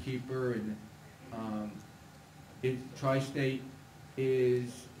Riverkeeper and Tri-State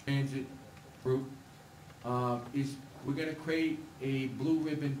is Transit Group, is we're going to create a blue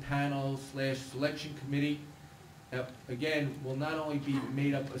ribbon panel / selection committee that, again, will not only be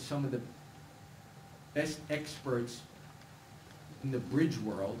made up of some of the best experts in the bridge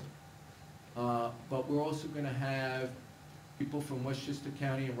world, but we're also going to have people from Westchester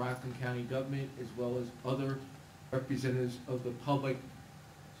County and Rockland County government, as well as other representatives of the public,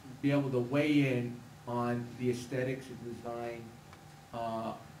 to be able to weigh in on the aesthetics and design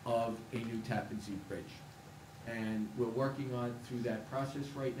of a new Tappan Zee Bridge. And we're working on through that process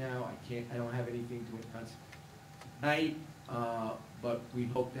right now. I don't have anything to announce tonight, but we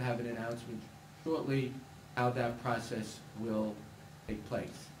hope to have an announcement shortly how that process will take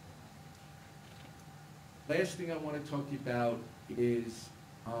place. Last thing I want to talk to you about is,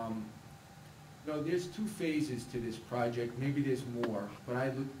 there's 2 phases to this project. Maybe there's more, but I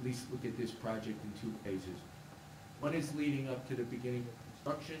at least look at this project in 2 phases. One is leading up to the beginning of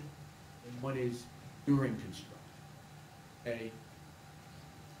construction, and one is during construction. Okay?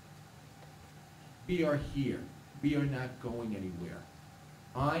 We are here. We are not going anywhere.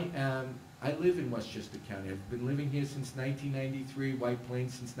 I live in Westchester County. I've been living here since 1993, White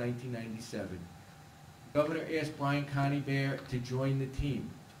Plains since 1997. The governor asked Brian Conybeare to join the team.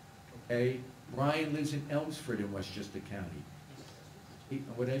 Okay? Brian lives in Elmsford in Westchester County.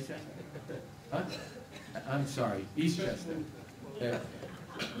 What did I say? Huh? I'm sorry, Eastchester. Yeah.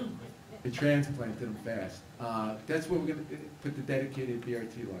 They transplanted him fast. That's where we're going to put the dedicated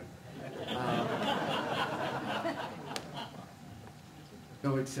BRT line.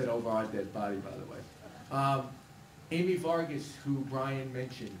 No, it said over our dead body, by the way. Amy Vargas, who Brian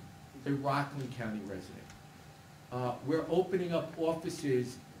mentioned, is a Rockland County resident. We're opening up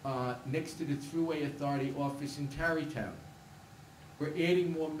offices next to the Thruway Authority office in Tarrytown. We're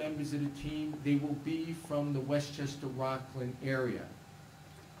adding more members of the team. They will be from the Westchester Rockland area.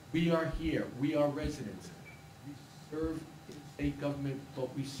 We are here. We are residents. We serve in state government,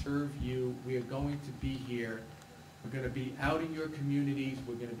 but we serve you. We are going to be here. We're going to be out in your communities.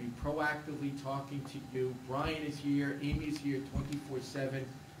 We're going to be proactively talking to you. Brian is here. Amy is here 24/7.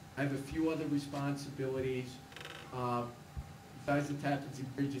 I have a few other responsibilities. Besides the Tappan Zee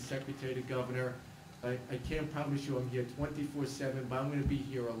Bridge as Secretary to Governor, I can't promise you I'm here 24/7, but I'm going to be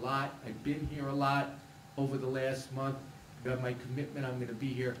here a lot. I've been here a lot over the last month. You have my commitment, I'm going to be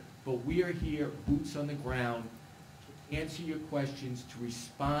here. But we are here, boots on the ground, to answer your questions, to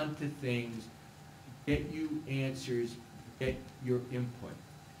respond to things, to get you answers, to get your input.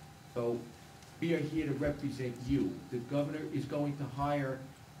 So we are here to represent you. The governor is going to hire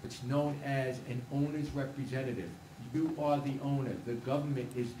what's known as an owner's representative. You are the owner. The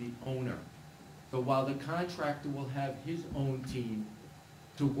government is the owner. So while the contractor will have his own team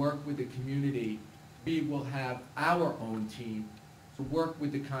to work with the community, we will have our own team to work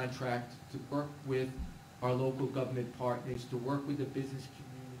with the contract, to work with our local government partners, to work with the business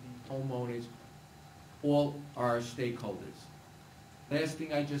community, homeowners, all our stakeholders. Last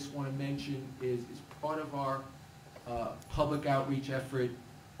thing I just want to mention is, as part of our public outreach effort,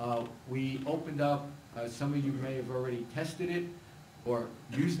 we opened up, some of you may have already tested it or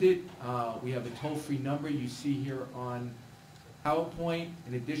used it. We have a toll-free number you see here on PowerPoint.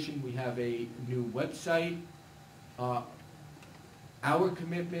 In addition, we have a new website. Our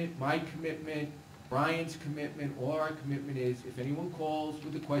commitment, my commitment, Brian's commitment, all our commitment is, if anyone calls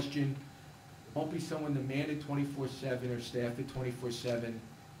with a question, it won't be someone to man it 24/7 or staff it 24/7.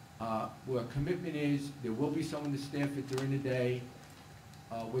 Our commitment is, there will be someone to staff it during the day.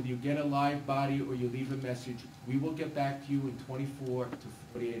 Whether you get a live body or you leave a message, we will get back to you in 24 to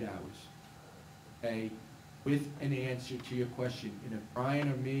 48 hours, okay, with an answer to your question. And if Brian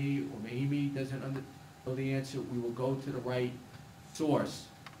or me or Amy doesn't know the answer, we will go to the right source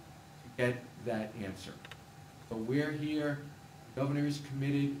to get that answer. So we're here. The governor is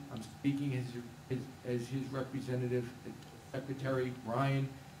committed. I'm speaking as his representative, Secretary Brian,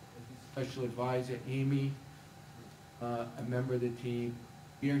 as his special advisor, Amy, a member of the team.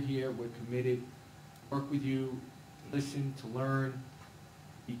 We are here, we're committed, to work with you, to listen, to learn,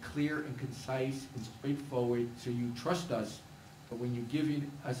 be clear and concise and straightforward so you trust us, but when we give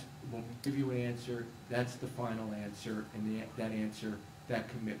you an answer, that's the final answer, and that answer, that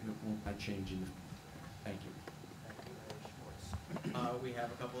commitment will not change in the future. Thank you. We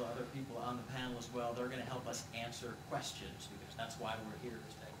have a couple of other people on the panel as well. They're going to help us answer questions, because that's why we're here,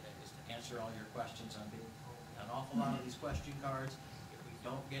 is to answer all your questions. I'm being an awful lot of these question cards.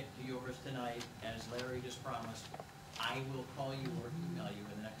 Don't get to yours tonight, as Larry just promised, I will call you or email you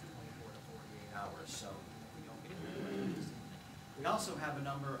in the next 24 to 48 hours, so we don't get to your questions. We also have a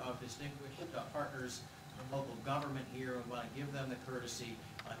number of distinguished partners from local government here, and want to give them the courtesy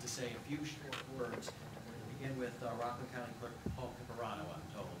to say a few short words. We're going to begin with Rockland County Clerk Paul Piparato, I'm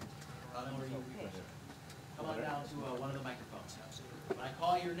told. Piparato, are you here? Come on down to one of the microphones. When I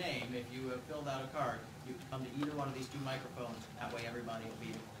call your name, if you have filled out a card, you can come to either one of these two microphones. That way everybody will be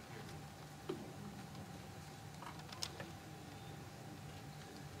able to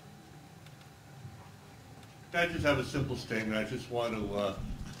hear you. I just have a simple statement. I just want to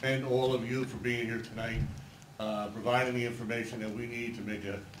commend all of you for being here tonight, providing the information that we need to make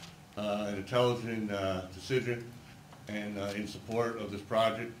an intelligent decision and in support of this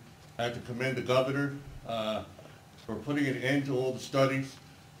project. I have to commend the governor for putting an end to all the studies,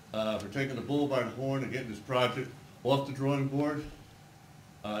 for taking the bull by the horn and getting this project off the drawing board,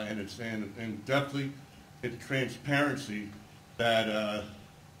 and definitely the transparency that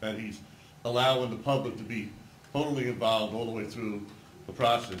he's allowing the public to be totally involved all the way through the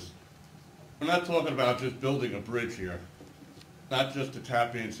process. We're not talking about just building a bridge here, not just the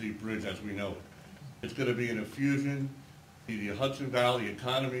Tappan Zee Bridge as we know it. It's going to be an infusion to the Hudson Valley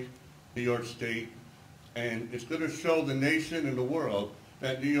economy, New York State, and it's going to show the nation and the world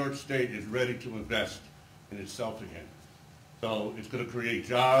that New York State is ready to invest in itself again. So it's going to create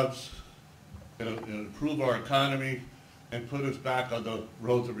jobs, it'll improve our economy, and put us back on the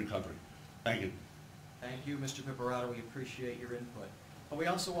road to recovery. Thank you. Thank you, Mr. Piparato. We appreciate your input. But we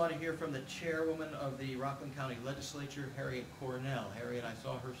also want to hear from the chairwoman of the Rockland County Legislature, Harriet Cornell. Harriet, I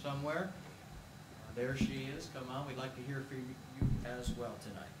saw her somewhere. There she is. Come on. We'd like to hear from you as well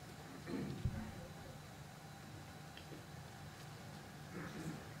tonight.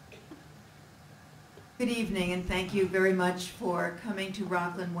 Good evening, and thank you very much for coming to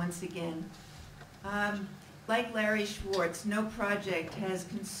Rockland once again. Like Larry Schwartz, no project has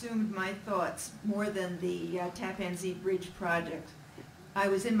consumed my thoughts more than the Tappan Zee Bridge project. I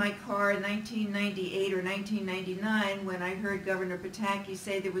was in my car in 1998 or 1999 when I heard Governor Pataki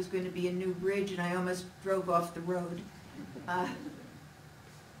say there was going to be a new bridge, and I almost drove off the road. There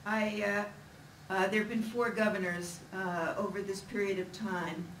have been 4 governors over this period of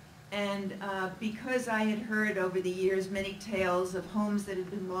time, and because I had heard over the years many tales of homes that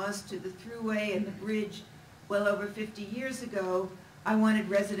had been lost to the thruway and the bridge well over 50 years ago, I wanted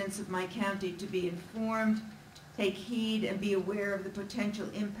residents of my county to be informed, take heed, and be aware of the potential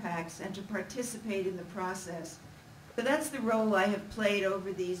impacts and to participate in the process. So that's the role I have played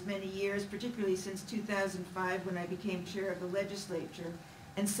over these many years, particularly since 2005 when I became chair of the legislature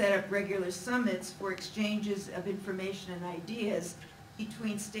and set up regular summits for exchanges of information and ideas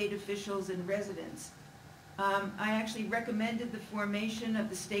between state officials and residents. I actually recommended the formation of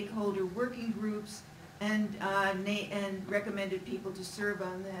the stakeholder working groups and recommended people to serve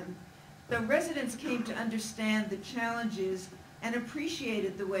on them. So residents came to understand the challenges and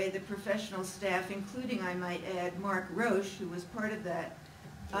appreciated the way the professional staff, including, I might add, Mark Roche, who was part of that,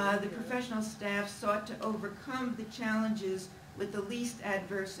 the professional staff sought to overcome the challenges with the least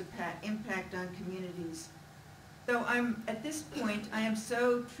adverse impact on communities. So at this point, I am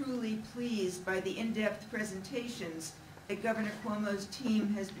so truly pleased by the in-depth presentations that Governor Cuomo's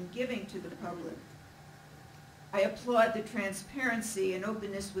team has been giving to the public. I applaud the transparency and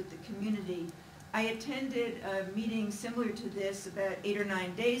openness with the community. I attended a meeting similar to this about 8 or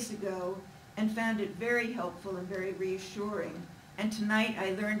 9 days ago and found it very helpful and very reassuring. And tonight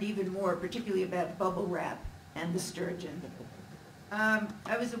I learned even more, particularly about bubble wrap and the sturgeon.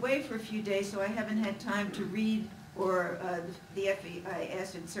 I was away for a few days, so I haven't had time to read or the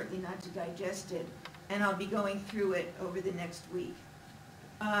FEIS, and certainly not to digest it, and I'll be going through it over the next week.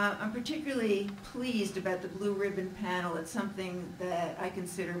 I'm particularly pleased about the Blue Ribbon panel. It's something that I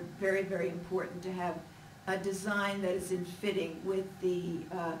consider very, very important to have a design that is in fitting with the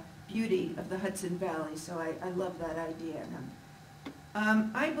beauty of the Hudson Valley, so I love that idea.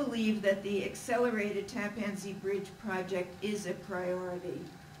 I believe that the accelerated Tappan Zee Bridge project is a priority.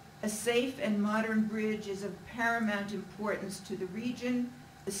 A safe and modern bridge is of paramount importance to the region,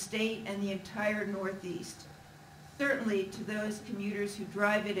 the state, and the entire Northeast. Certainly to those commuters who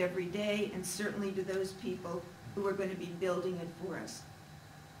drive it every day, and certainly to those people who are going to be building it for us.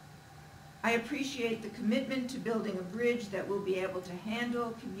 I appreciate the commitment to building a bridge that will be able to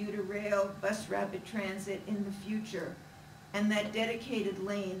handle commuter rail, bus rapid transit in the future, and that dedicated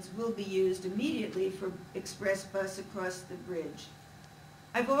lanes will be used immediately for express bus across the bridge.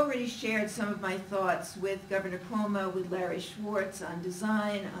 I've already shared some of my thoughts with Governor Cuomo, with Larry Schwartz on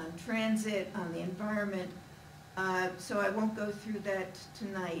design, on transit, on the environment, so I won't go through that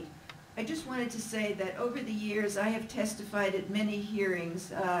tonight. I just wanted to say that over the years I have testified at many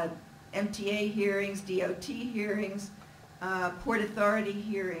hearings, MTA hearings, DOT hearings, Port Authority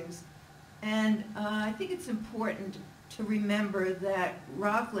hearings, and I think it's important to remember that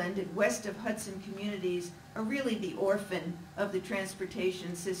Rockland and west of Hudson communities are really the orphan of the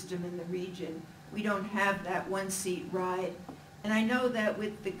transportation system in the region. We don't have that one-seat ride. And I know that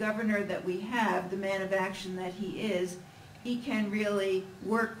with the governor that we have, the man of action that he is, he can really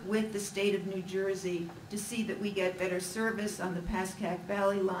work with the state of New Jersey to see that we get better service on the Pascack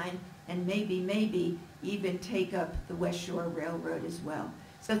Valley line and maybe even take up the West Shore Railroad as well.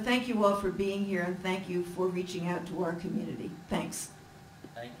 So thank you all for being here, and thank you for reaching out to our community. Thanks.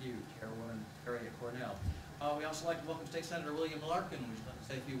 Thank you, Chairwoman Harriet Cornell. We also like to welcome State Senator William Larkin. Would you like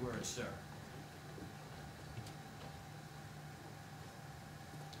to say a few words, sir?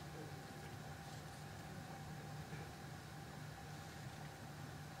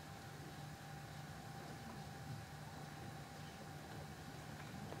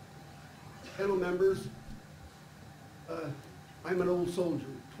 Panel members, I'm an old soldier,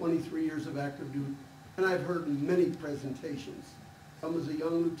 23 years of active duty, and I've heard many presentations, some as a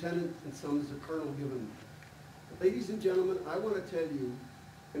young lieutenant and some as a colonel given. Ladies and gentlemen, I want to tell you,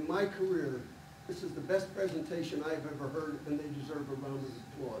 in my career, this is the best presentation I've ever heard, and they deserve a round of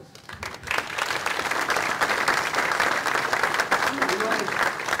applause.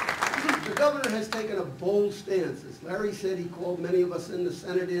 The governor has taken a bold stance. As Larry said, he called many of us in the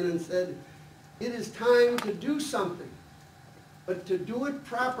Senate in and said, it is time to do something, but to do it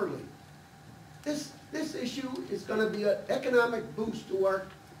properly. This issue is going to be an economic boost to our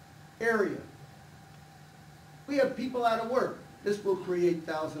area. We have people out of work. This will create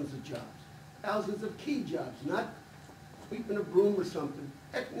thousands of jobs, thousands of key jobs, not sweeping a broom or something.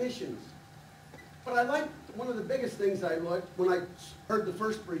 Technicians. But I liked, one of the biggest things I liked when I heard the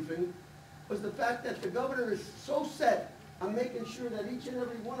first briefing was the fact that the governor is so set on making sure that each and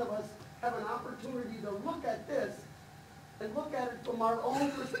every one of us have an opportunity to look at this and look at it from our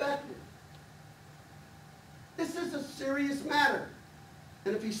own perspective. This is a serious matter.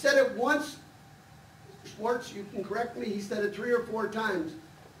 And if he said it once, Mr. Schwartz, you can correct me, he said it 3 or 4 times.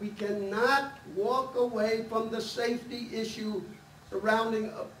 We cannot walk away from the safety issue surrounding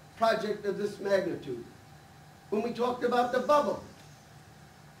a project of this magnitude. When we talked about the bubble,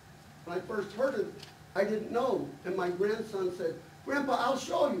 when I first heard it, I didn't know. And my grandson said, "Grandpa, I'll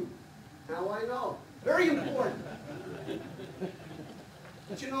show you." Now I know. Very important.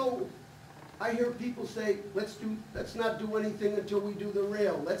 But you know, I hear people say, let's not do anything until we do the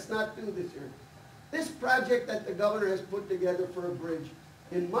rail. Let's not do this here. This project that the governor has put together for a bridge,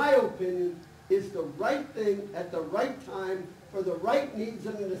 in my opinion, is the right thing at the right time for the right needs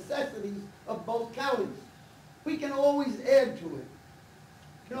and the necessities of both counties. We can always add to it.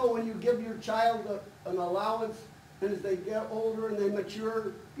 You know, when you give your child an allowance, and as they get older and they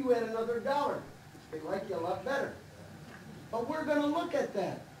mature, you add another $1. They like you a lot better. But we're going to look at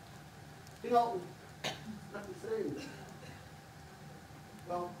that. You know, it's not the same.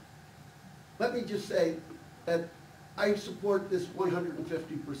 Well, let me just say that I support this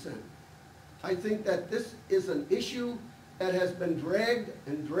 150%. I think that this is an issue that has been dragged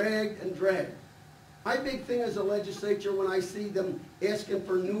and dragged and dragged. My big thing as a legislature, when I see them asking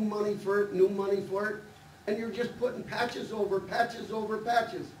for new money for it, and you're just putting patches over patches over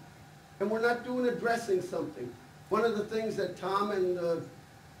patches, and we're not addressing something. One of the things that Tom and the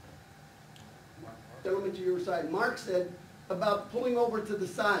gentleman to your side, Mark, said about pulling over to the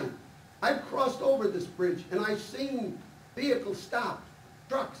side. I've crossed over this bridge, and I've seen vehicles stop,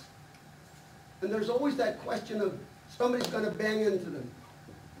 trucks. And there's always that question of somebody's going to bang into them.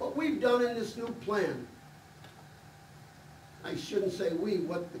 What we've done in this new plan, I shouldn't say we,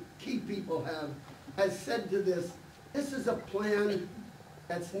 what the key people has said to this is a plan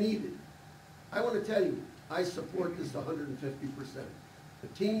that's needed. I want to tell you, I support this 150%. The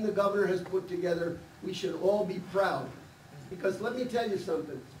team the governor has put together, we should all be proud. Because let me tell you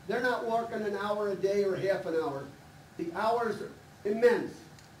something, they're not working an hour a day or half an hour. The hours are immense,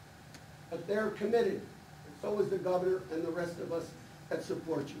 but they're committed. And so is the governor and the rest of us that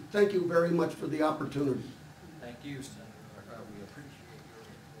support you. Thank you very much for the opportunity. Thank you, Senator. We appreciate your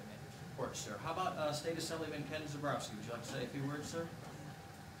support, sir. How about State Assemblyman Ken Zabrowski? Would you like to say a few words, sir?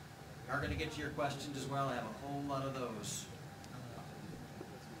 We are going to get to your questions as well. I have a whole lot of those.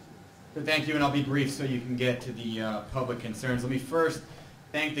 Thank you, and I'll be brief so you can get to the public concerns. Let me first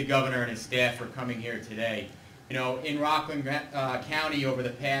thank the governor and his staff for coming here today. You know, in Rockland County over the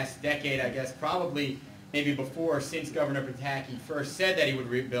past decade, I guess probably maybe before, since Governor Pataki first said that he would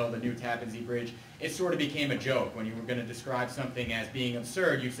rebuild a new Tappan Zee bridge, it sort of became a joke. When you were going to describe something as being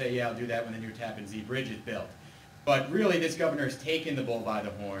absurd, you say, yeah, I'll do that when the new Tappan Zee bridge is built. But really, this governor has taken the bull by the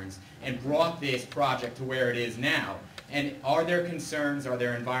horns and brought this project to where it is now. And are there concerns? Are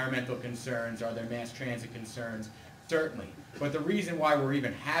there environmental concerns? Are there mass transit concerns? Certainly. But the reason why we're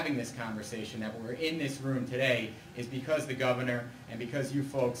even having this conversation, that we're in this room today, is because the governor and because you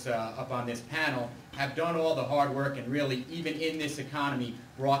folks up on this panel have done all the hard work and really, even in this economy,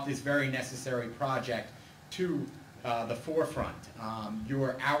 brought this very necessary project to the forefront.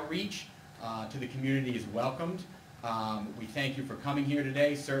 Your outreach to the community is welcomed. We thank you for coming here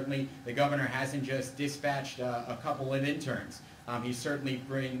today. Certainly, the governor hasn't just dispatched a couple of interns. He's certainly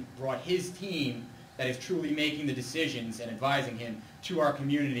brought his team that is truly making the decisions and advising him to our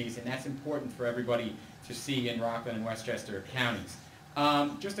communities, and that's important for everybody to see in Rockland and Westchester counties.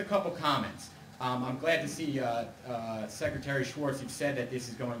 Just a couple comments. I'm glad to see Secretary Schwartz, you've said that this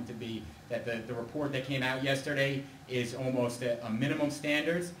is going to be, that the report that came out yesterday is almost a minimum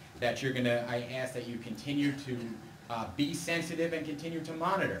standards, that you're going to, I ask that you continue to be sensitive and continue to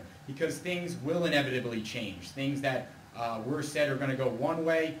monitor, because things will inevitably change. Things that were said are going to go one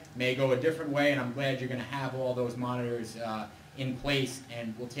way may go a different way, and I'm glad you're going to have all those monitors in place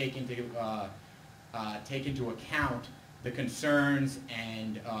and will take into account the concerns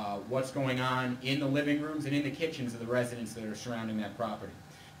and what's going on in the living rooms and in the kitchens of the residents that are surrounding that property.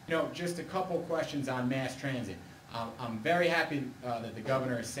 You know, just a couple questions on mass transit. I'm very happy that the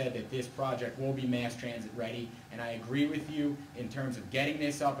governor has said that this project will be mass transit ready, and I agree with you in terms of getting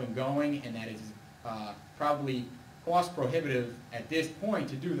this up and going, and that it is probably cost prohibitive at this point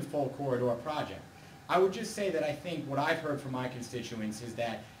to do the full corridor project. I would just say that I think what I've heard from my constituents is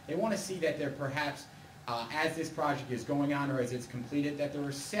that they want to see that there perhaps as this project is going on or as it's completed, that there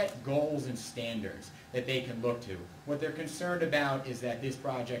are set goals and standards that they can look to. What they're concerned about is that this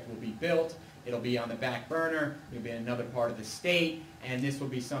project will be built, it'll be on the back burner, it'll be in another part of the state, and this will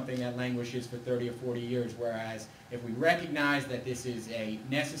be something that languishes for 30 or 40 years, whereas if we recognize that this is a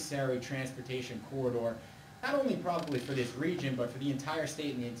necessary transportation corridor, not only probably for this region, but for the entire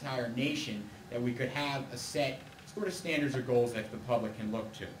state and the entire nation, that we could have a set sort of standards or goals that the public can look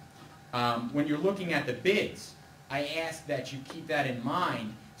to. When you're looking at the bids, I ask that you keep that in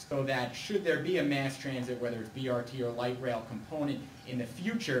mind so that should there be a mass transit, whether it's BRT or light rail component in the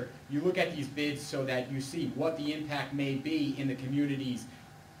future, you look at these bids so that you see what the impact may be in the communities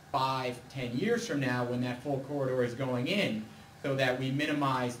 5, 10 years from now when that full corridor is going in, so that we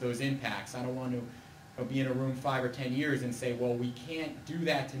minimize those impacts. I don't want to be in a room 5 or 10 years and say, well, we can't do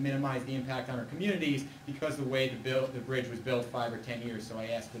that to minimize the impact on our communities because the way the bridge was built 5 or 10 years. So I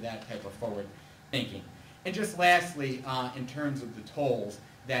ask for that type of forward thinking. And just lastly, in terms of the tolls,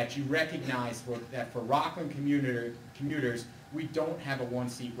 that you recognize that for Rockland commuters, we don't have a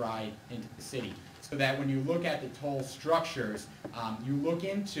one-seat ride into the city. So that when you look at the toll structures, you look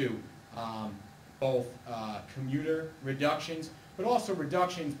into both commuter reductions, but also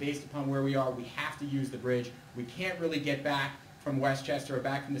reductions based upon where we are. We have to use the bridge. We can't really get back from Westchester or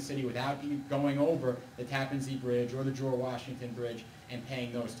back from the city without going over the Tappan Zee Bridge or the George Washington Bridge and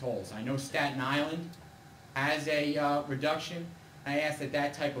paying those tolls. I know Staten Island has a reduction. I ask that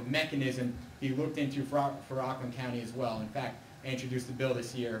that type of mechanism be looked into for Rockland County as well. In fact, I introduced a bill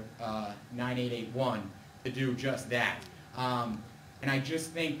this year, 9881, to do just that. And I just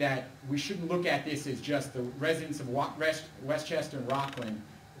think that we shouldn't look at this as just the residents of Westchester and Rockland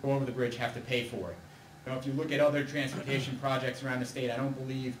who go over the bridge have to pay for it. You know, if you look at other transportation projects around the state, I don't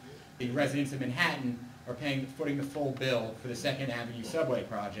believe the residents of Manhattan are footing the full bill for the 2nd Avenue subway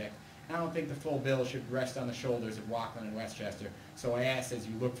project. And I don't think the full bill should rest on the shoulders of Rockland and Westchester. So I ask, as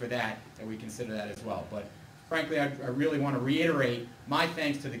you look for that we consider that as well. But frankly, I really want to reiterate my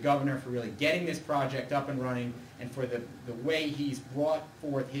thanks to the governor for really getting this project up and running and for the way he's brought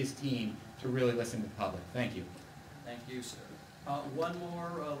forth his team to really listen to the public. Thank you. Thank you, sir. One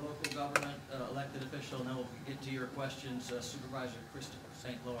more local government elected official, and then we'll get to your questions. Supervisor Christopher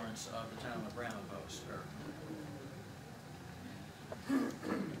St. Lawrence of the town of Brown Post.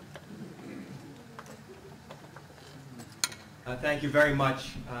 Thank you very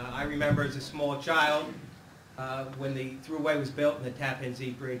much. I remember as a small child when the thruway was built and the Tappan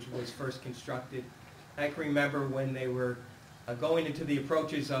Zee Bridge was first constructed. I can remember when they were going into the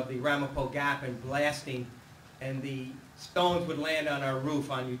approaches of the Ramapo Gap and blasting, and the stones would land on our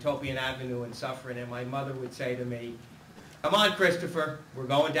roof on Utopian Avenue in Suffern, and my mother would say to me, "Come on, Christopher, we're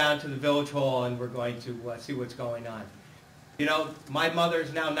going down to the Village Hall and we're going to see what's going on." You know, my mother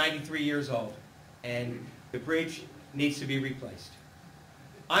is now 93 years old, and the bridge needs to be replaced.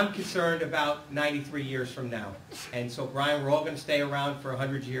 I'm concerned about 93 years from now. And so, Brian, we're all going to stay around for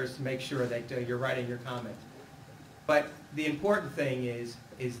 100 years to make sure that you're right in your comment. But the important thing is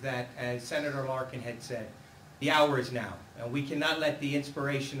that, as Senator Larkin had said, the hour is now. And we cannot let the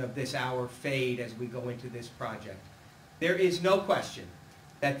inspiration of this hour fade as we go into this project. There is no question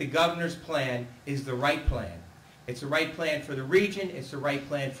that the governor's plan is the right plan. It's the right plan for the region. It's the right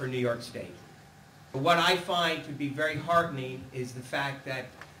plan for New York State. But what I find to be very heartening is the fact that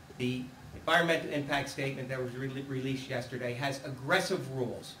the environmental impact statement that was released yesterday has aggressive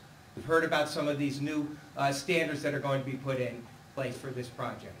rules. We've heard about some of these new standards that are going to be put in place for this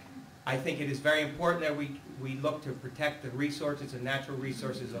project. I think it is very important that we look to protect the resources and natural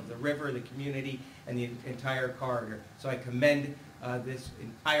resources of the river, the community, and the entire corridor. So I commend this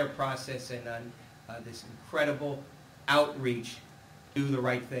entire process and this incredible outreach to do the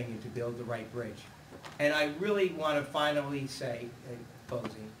right thing and to build the right bridge. And I really want to finally say, in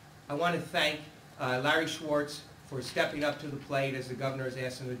closing, I want to thank Larry Schwartz for stepping up to the plate, as the governor has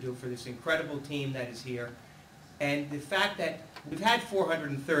asked him to do, for this incredible team that is here. And the fact that we've had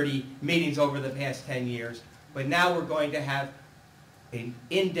 430 meetings over the past 10 years, but now we're going to have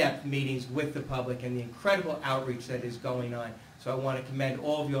in-depth meetings with the public and the incredible outreach that is going on. So I want to commend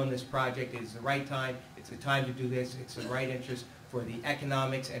all of you on this project. It is the right time. It's the time to do this. It's the right interest for the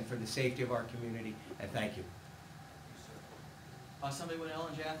economics and for the safety of our community. And thank you. Somebody with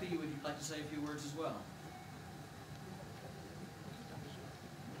Ellen Jaffe, would you like to say a few words as well?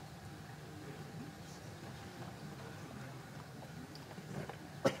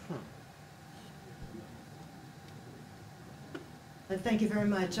 Thank you very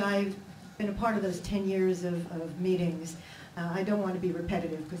much. I've been a part of those 10 years of meetings. I don't want to be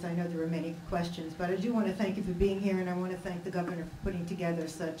repetitive because I know there were many questions, but I do want to thank you for being here, and I want to thank the governor for putting together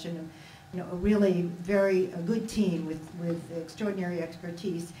such an a really a good team with extraordinary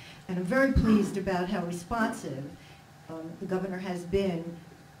expertise. And I'm very pleased about how responsive the governor has been,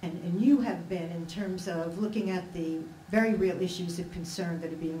 and you have been, in terms of looking at the very real issues of concern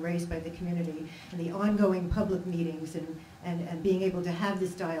that are being raised by the community, and the ongoing public meetings and being able to have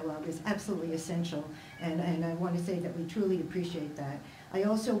this dialogue is absolutely essential. And I want to say that we truly appreciate that. I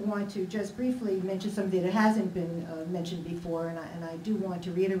also want to just briefly mention something that hasn't been mentioned before, and I do want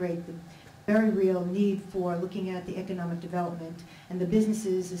to reiterate the very real need for looking at the economic development and the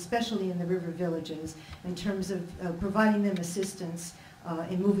businesses, especially in the river villages, in terms of providing them assistance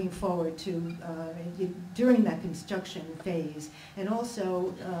in moving forward during that construction phase. And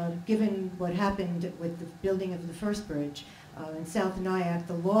also, given what happened with the building of the first bridge in South Nyack,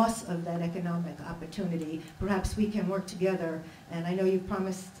 the loss of that economic opportunity, perhaps we can work together, and I know you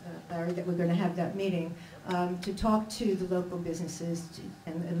promised, Larry, that we're going to have that meeting, to talk to the local businesses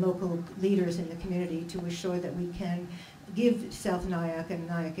and local leaders in the community to assure that we can give South Nyack and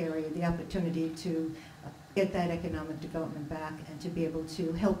Nyack area the opportunity to get that economic development back and to be able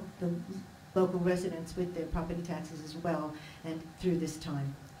to help the local residents with their property taxes as well and through this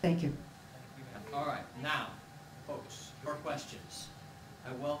time. Thank you. All right, now, folks, your questions.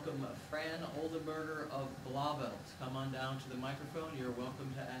 I welcome Fran Oldenburger of Blauvelt. Come on down to the microphone. You're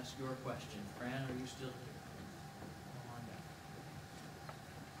welcome to ask your question. Fran, are you still here? Come on down.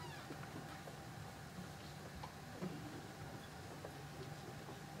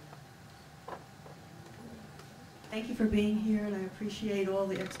 Thank you for being here, and I appreciate all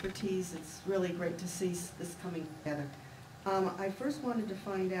the expertise. It's really great to see this coming together. I first wanted to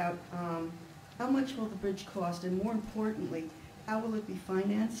find out how much will the bridge cost, and more importantly, how will it be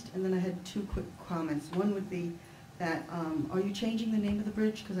financed? And then I had two quick comments. One would be that, are you changing the name of the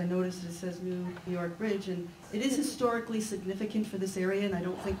bridge? Because I noticed it says New York Bridge, and it is historically significant for this area, and I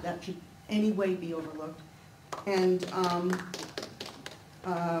don't think that should any way be overlooked. And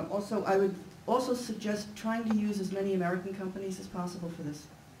also, I would also suggest trying to use as many American companies as possible for this.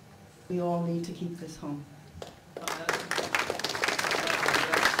 We all need to keep this home.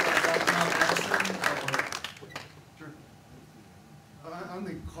 Sure. On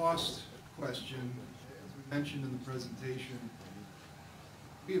the cost question, as we mentioned in the presentation,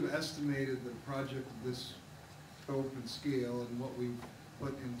 we have estimated the project of this scope and scale and what we've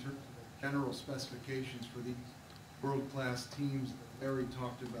put in terms of general specifications for these world-class teams that Larry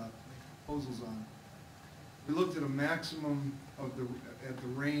talked about proposals on. We looked at a maximum of at the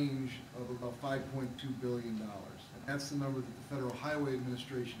range of about $5.2 billion. And that's the number that the Federal Highway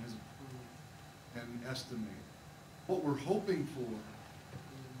Administration has approved and estimated. What we're hoping for in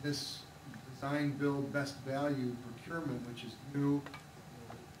this design, build, best value procurement, which is new,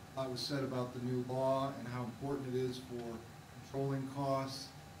 a lot was said about the new law and how important it is for controlling costs,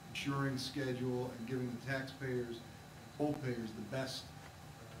 ensuring schedule, and giving the taxpayers and toll payers the best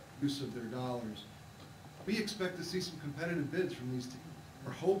use of their dollars. We expect to see some competitive bids from these teams.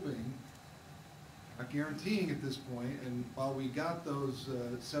 We're hoping, not guaranteeing at this point, and while we got those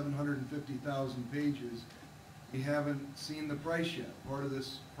 750,000 pages, we haven't seen the price yet. Part of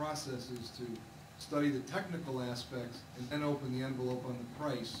this process is to study the technical aspects and then open the envelope on the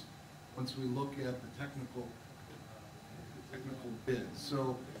price once we look at the technical bids.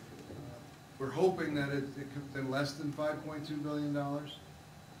 So we're hoping that it could be less than $5.2 billion.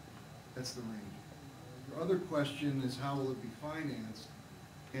 That's the range. Your other question is how will it be financed?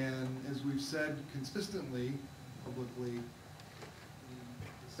 And as we've said consistently, publicly,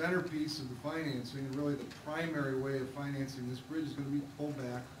 the centerpiece of the financing, and really the primary way of financing this bridge, is going to be pulled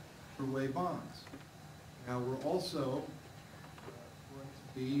back throughway bonds. Now we're also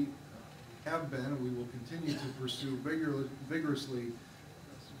have been, and we will continue to pursue vigorously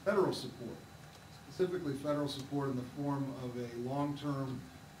federal support, specifically federal support in the form of a long-term,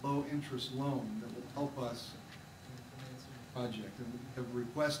 low-interest loan that will help us in financing the project. And we have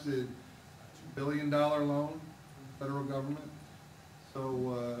requested a $2 billion loan from the federal government. So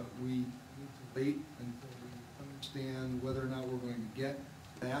we need to wait until we understand whether or not we're going to get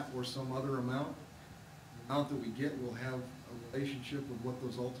that or some other amount. The amount that we get will have a relationship with what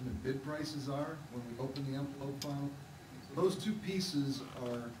those ultimate bid prices are when we open the envelope file. So those two pieces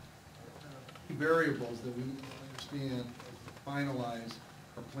are key variables that we need to understand to finalize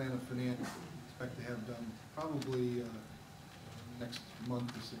our plan of financing. We expect to have done probably next month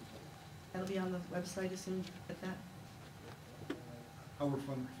or 6 months. That'll be on the website as soon as you get that. How we're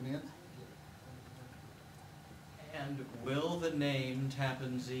financed? And will the name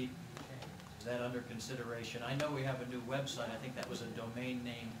Tappan Zee be changed? Is that under consideration? I know we have a new website. I think that was a domain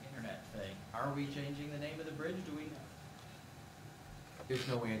name internet thing. Are we changing the name of the bridge? Do we know? There's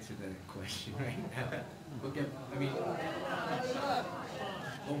no answer to that question right now.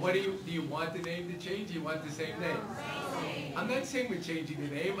 Well, what do you want the name to change? Do you want the same name? I'm not saying we're changing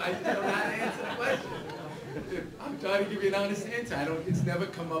the name. I just don't know how to answer the question. I'm trying to give you an honest answer. It's never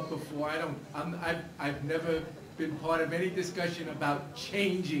come up before. I've never been part of any discussion about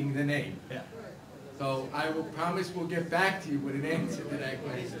changing the name. Yeah. So I will promise we'll get back to you with an answer to that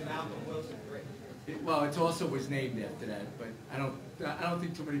question. Well, it also was named after that, but I don't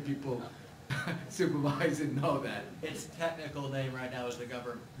think too many people supervise and know that. Its technical name right now is the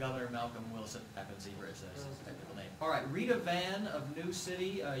Governor Malcolm Wilson Tappan Zee Bridge. That's its technical name. All right, Rita Van of New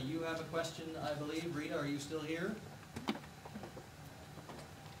City, you have a question, I believe. Rita, are you still here? Rita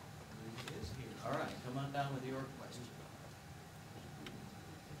is here. All right, come on down with your question.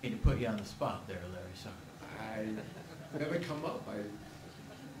 I need to put you on the spot there, Larry, sorry. I never come up.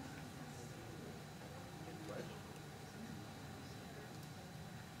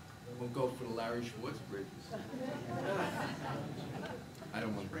 We'll go for the Larry Schwartz bridges. I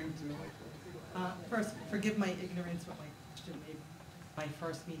don't want to bring First, forgive my ignorance with my question, maybe my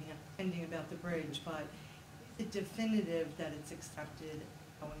first meeting attending about the bridge, but is it definitive that it's accepted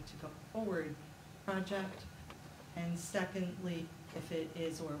going to go forward project? And secondly, if it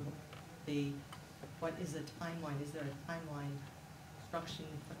is or will be, what is the timeline? Is there a timeline construction?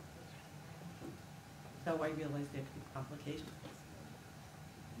 So I realize there could be complications.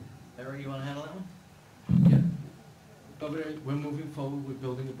 Larry, you want to handle that one? Yeah. Governor, we're moving forward with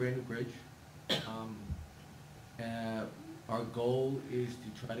building a brand new bridge. Our goal is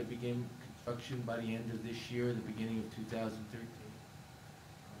to try to begin construction by the end of this year, the beginning of 2013.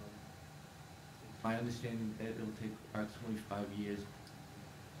 My understanding that it'll take approximately 5 years.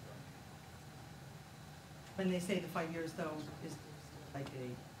 When they say the 5 years, though, is like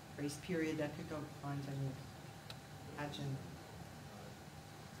a grace period that could go on, I mean, imagine.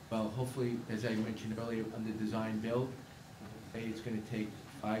 Well, hopefully, as I mentioned earlier, under design build, say it's going to take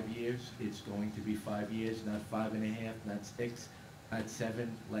 5 years. It's going to be 5 years, not 5.5, not 6, not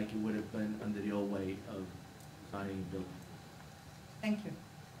 7, like it would have been under the old way of designing and building. Thank you.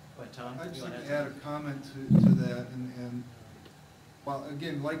 But Tom, I'd just you like want to add a comment to that, and while,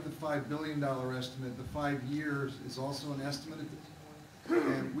 again, like the $5 billion estimate, the 5 years is also an estimate at this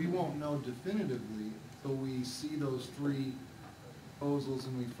point, and we won't know definitively until we see those 3 proposals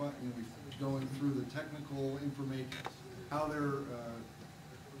and we going through the technical information, how they're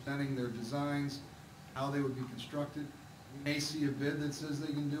presenting their designs, how they would be constructed. We may see a bid that says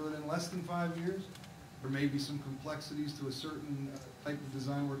they can do it in less than 5 years. There may be some complexities to a certain type of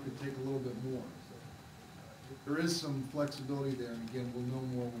design where it could take a little bit more. There is some flexibility there, and again, we'll know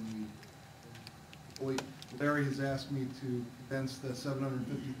more when Larry has asked me to condense the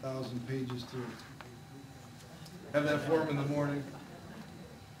 750,000 pages to have that for him in the morning.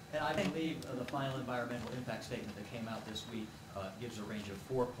 And I believe the final environmental impact statement that came out this week gives a range of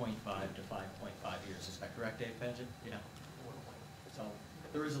 4.5 to 5.5 years. Is that correct, Dave Paget? Yeah. So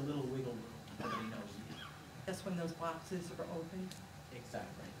there is a little wiggle, nobody knows. That's when those boxes are open.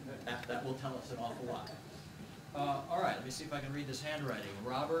 Exactly. That will tell us an awful lot. All right, let me see if I can read this handwriting.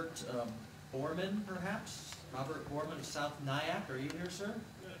 Robert Borman, perhaps? Robert Borman of South Nyack. Are you here, sir?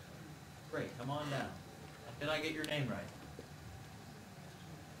 Great, come on down. Did I get your name right?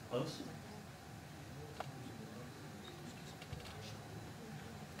 Close?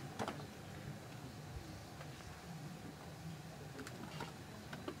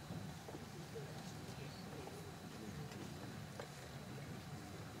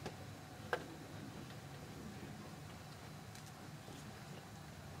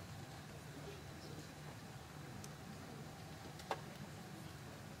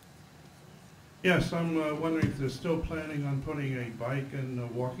 Yes, I'm wondering if they're still planning on putting a bike and a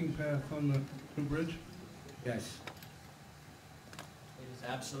walking path on the new bridge? Yes. It is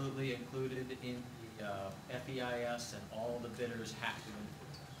absolutely included in the FEIS, and all the bidders have to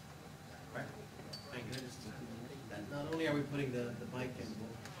include it. Right? Thank you. Not only are we putting the bike and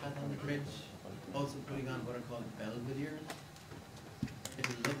walk path on the bridge, also putting on what are called belvederes. If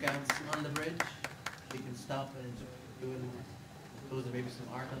you look out on the bridge, you can stop and enjoy doing those, and maybe some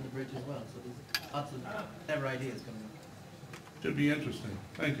art on the bridge as well. So there's lots of clever ideas coming up. Should be interesting.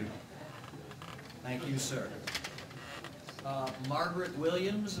 Thank you. Thank you, sir. Margaret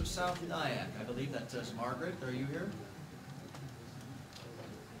Williams of South Nyack. I believe that says Margaret. Are you here?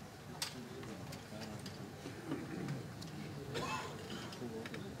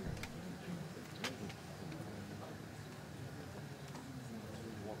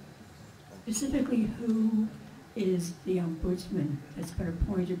 Specifically, who is the ombudsman that's been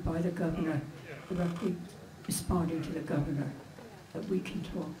appointed by the governor, directly responding to the governor? that we can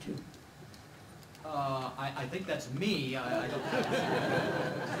talk to? I think that's me. I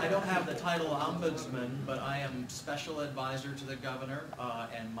don't have the title ombudsman, but I am special advisor to the governor,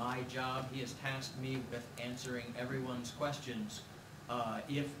 and my job, he has tasked me with answering everyone's questions.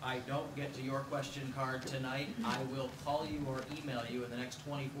 If I don't get to your question card tonight, I will call you or email you in the next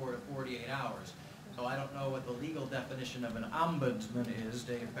 24 to 48 hours. So I don't know what the legal definition of an ombudsman is.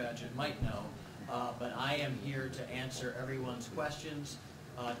 Dave Padgett might know. But I am here to answer everyone's questions,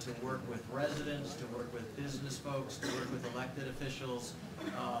 to work with residents, to work with business folks, to work with elected officials,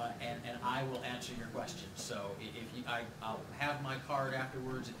 and I will answer your questions. So if you, I'll have my card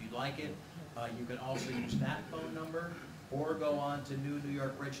afterwards if you'd like it. You can also use that phone number or go on to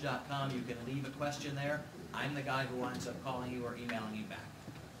newnewyorkbridge.com. You can leave a question there. I'm the guy who winds up calling you or emailing you back.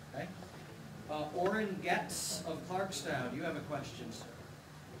 Okay? Orrin Getz of Clarkstown, you have a question, sir.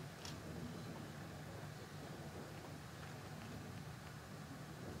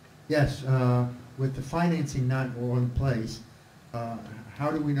 Yes, with the financing not all in place,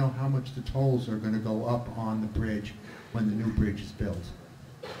 how do we know how much the tolls are going to go up on the bridge when the new bridge is built?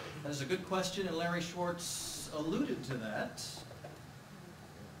 That's a good question, and Larry Schwartz alluded to that.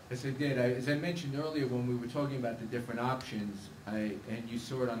 Yes, I did. As I mentioned earlier when we were talking about the different options, and you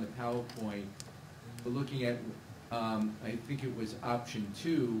saw it on the PowerPoint, we're looking at, I think it was option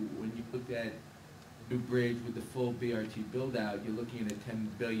 2, when you looked at new bridge with the full BRT build-out, you're looking at a $10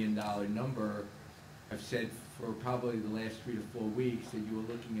 billion number. I've said for probably the last 3 to 4 weeks that you were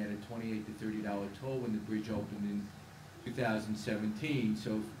looking at a $28 to $30 toll when the bridge opened in 2017.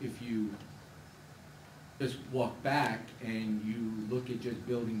 So if you just walk back and you look at just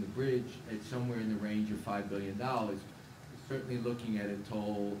building the bridge at somewhere in the range of $5 billion, you're certainly looking at a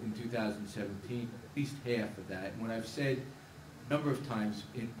toll in 2017, at least half of that. And what I've said a number of times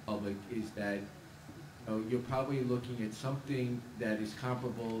in public is that you're probably looking at something that is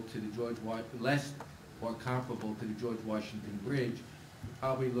comparable to the less or comparable to the George Washington Bridge. You're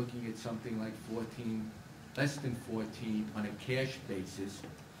probably looking at something like 14, less than 14 on a cash basis.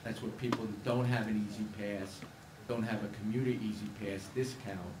 That's what people that don't have an easy pass, don't have a commuter easy pass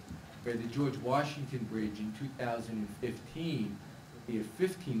discount. Where the George Washington Bridge in 2015 will be at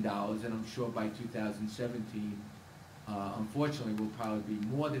 $15, and I'm sure by 2017, unfortunately, will probably be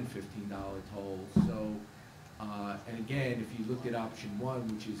more than $15 tolls. So, and again, if you looked at option 1,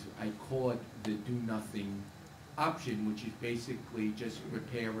 which is, I call it the do-nothing option, which is basically just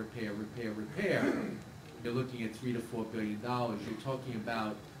repair, repair, repair, repair, you're looking at $3 to $4 billion. You're talking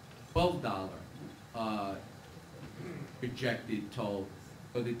about $12 projected toll.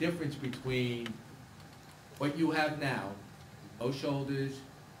 So the difference between what you have now, no shoulders,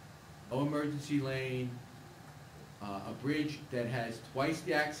 no emergency lane, a bridge that has twice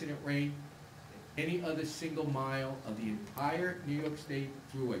the accident rate, any other single mile of the entire New York State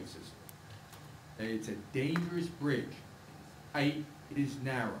thruway system. It's a dangerous bridge. Height, it is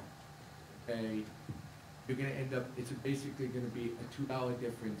narrow. Okay? You're going to end up, it's basically going to be a $2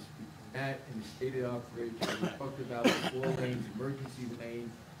 difference between that and the state-of-the-art bridge. We talked about 4 lanes, emergency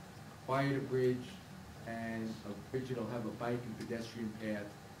lane, quieter bridge, and a bridge that'll have a bike and pedestrian path.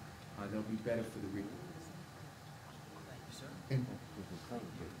 That'll be better for the region. Thank you,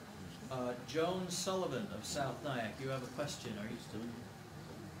 sir. Joan Sullivan of South Nyack, you have a question. Are you still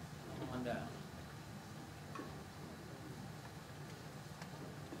on down?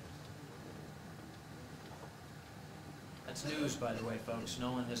 That's news, by the way, folks.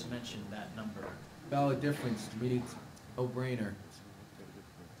 No one has mentioned that number. Valid difference. To me, it's a no-brainer.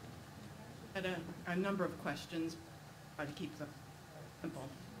 I had a number of questions. Try to keep them simple.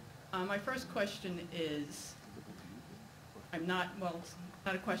 My first question is, I'm not, well, it's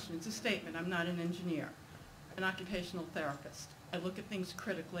not a question, it's a statement. I'm not an engineer, an occupational therapist. I look at things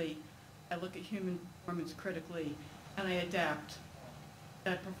critically, I look at human performance critically, and I adapt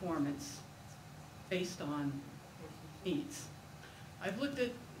that performance based on needs. I've looked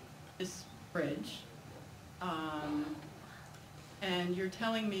at this bridge, and you're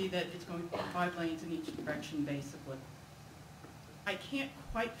telling me that it's going to be 5 lanes in each direction, basically. I can't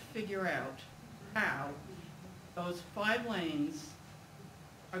quite figure out how those 5 lanes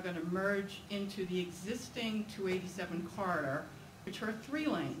are going to merge into the existing 287 corridor, which are 3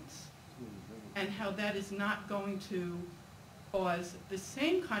 lanes, and how that is not going to cause the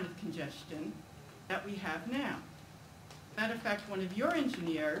same kind of congestion that we have now. Matter of fact, one of your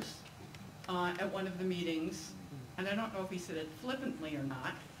engineers at one of the meetings, and I don't know if he said it flippantly or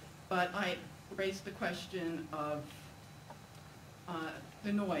not, but I raised the question of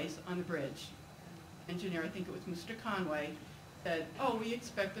the noise on the bridge. Engineer, I think it was Mr. Conway, said, oh, we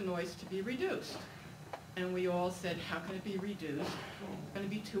expect the noise to be reduced. and we all said, how can it be reduced? It's going to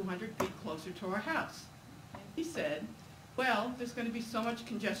be 200 feet closer to our house. And he said, well, there's going to be so much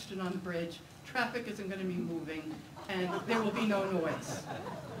congestion on the bridge, traffic isn't going to be moving, and there will be no noise.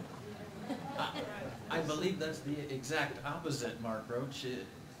 I believe that's the exact opposite, Mark Roach.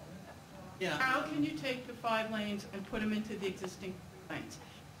 Yeah. How can you take the 5 lanes and put them into the existing lanes?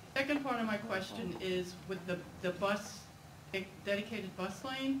 Second part of my question is with the bus, dedicated bus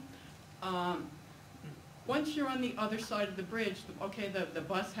lane, once you're on the other side of the bridge, okay, the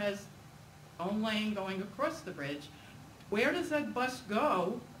bus has its own lane going across the bridge, where does that bus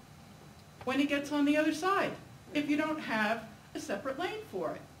go when it gets on the other side if you don't have a separate lane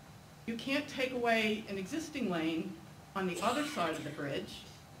for it? You can't take away an existing lane on the other side of the bridge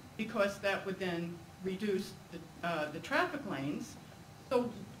because that would then reduce the traffic lanes.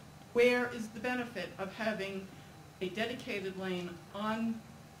 So where is the benefit of having a dedicated lane on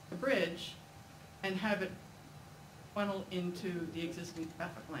the bridge and have it funnel into the existing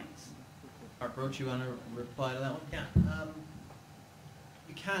traffic lanes? Mark Roach, you want to reply to that one? Yeah.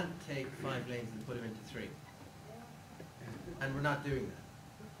 You can't take 5 lanes and put them into 3. And we're not doing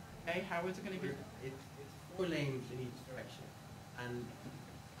that. Okay, how is it going to be? It's 4 lanes in each direction. And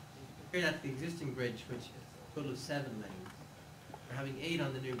compare that to the existing bridge, which is a total of 7 lanes. We're having 8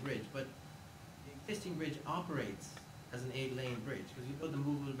 on the new bridge, but the existing bridge operates as an 8-lane bridge because you know the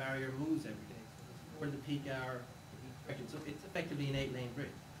movable barrier moves every day. So it's for the peak hour, so it's effectively an 8-lane bridge.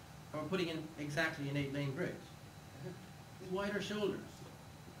 And we're putting in exactly an 8-lane bridge. With wider shoulders.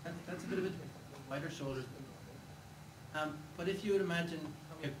 That's a bit of a wider shoulders. But if you would imagine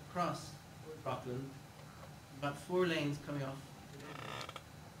coming across Rockland, you've got 4 lanes coming off.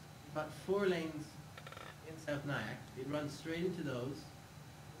 You've got 4 lanes in South Nyack. It runs straight into those.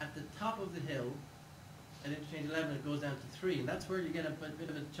 At the top of the hill, at interchange 11, it goes down to 3, and that's where you get a bit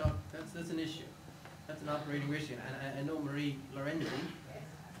of a chalk. That's an issue. That's an operating issue. And I know Marie Lorenzi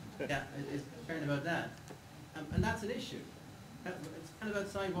is concerned about that. And that's an issue. It's kind of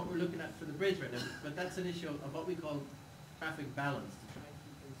outside what we're looking at for the bridge right now, but that's an issue of what we call traffic balance.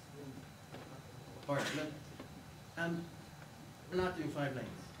 Or, we're not doing 5 lanes.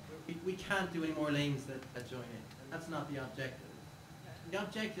 We can't do any more lanes that join in. And that's not the objective. The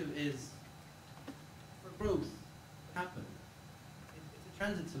objective is for growth to happen. It's a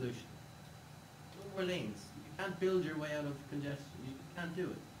transit solution. No more lanes. You can't build your way out of congestion. You can't do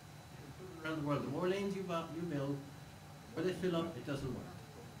it. Around the world, the more lanes you build, where they fill up, it doesn't work.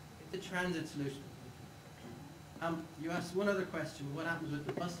 It's a transit solution. You asked one other question, what happens with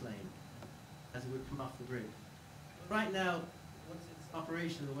the bus lane as it would come off the bridge? Right now, once it's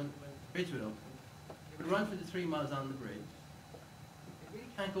operational, when the bridge would open, it would run for the 3 miles on the bridge. It really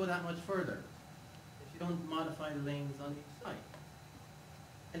can't go that much further if you don't modify the lanes on each side.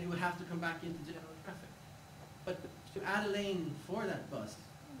 And you would have to come back into general traffic. But to add a lane for that bus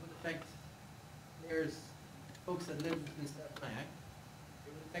would affect there's folks that live in South Nyack,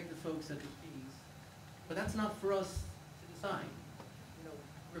 it would affect the folks at the Keys, but that's not for us to decide. You know,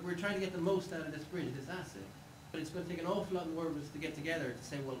 we're trying to get the most out of this bridge, this asset, but it's going to take an awful lot more of us to get together to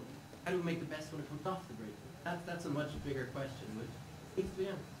say, well, how do we make the best when it comes off the bridge? That's a much bigger question, which needs to be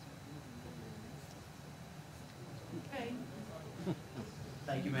answered. Okay.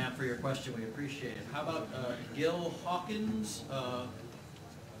 Thank you, ma'am, for your question. We appreciate it. How about Gil Hawkins,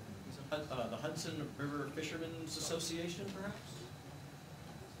 the Hudson River Fishermen's Association, perhaps?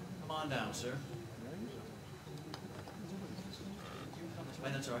 Come on down, sir.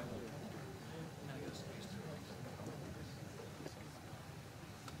 That's all right.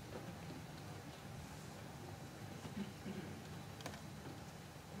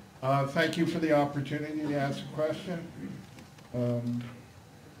 Thank you for the opportunity to ask a question.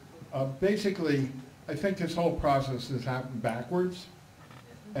 Basically, I think this whole process has happened backwards.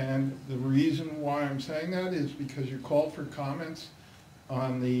 And the reason why I'm saying that is because you called for comments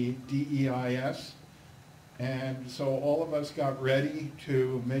on the DEIS. And so all of us got ready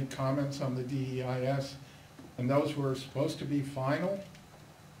to make comments on the DEIS. And those were supposed to be final.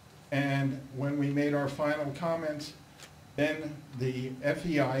 And when we made our final comments, then the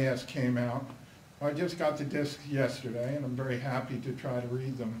FEIS came out. I just got the disc yesterday, and I'm very happy to try to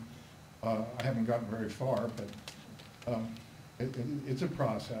read them. I haven't gotten very far, but it's a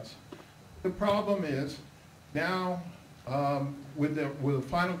process. The problem is now with the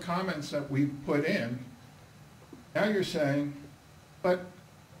final comments that we put in, now you're saying, but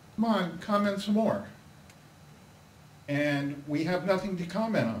come on, comment some more. And we have nothing to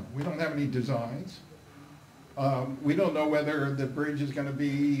comment on. We don't have any designs. We don't know whether the bridge is going to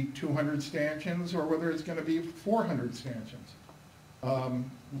be 200 stanchions or whether it's going to be 400 stanchions.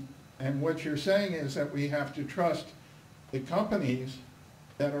 And what you're saying is that we have to trust the companies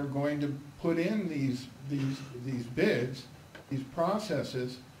that are going to put in these bids, these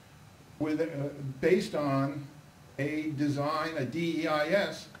processes, with based on a design, a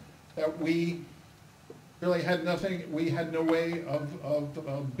DEIS, that we really had nothing, we had no way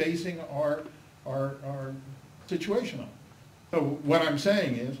of basing our situation on. So what I'm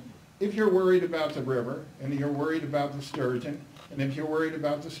saying is, if you're worried about the river, and you're worried about the sturgeon, and if you're worried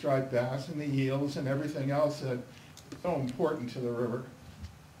about the striped bass and the eels and everything else that's so important to the river,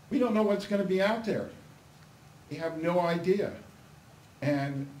 we don't know what's going to be out there. We have no idea.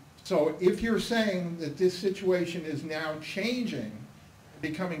 And so if you're saying that this situation is now changing,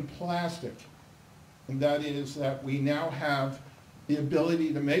 becoming plastic, and that is that we now have the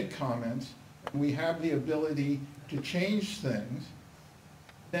ability to make comments, and we have the ability to change things,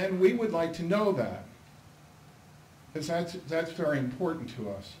 then we would like to know that, because that's very important to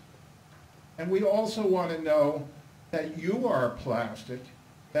us. And we also want to know that you are plastic,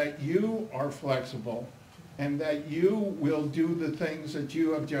 that you are flexible, and that you will do the things that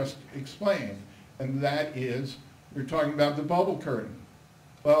you have just explained. And that is, you're talking about the bubble curtain.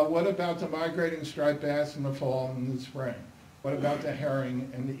 Well, what about the migrating striped bass in the fall and the spring? What about the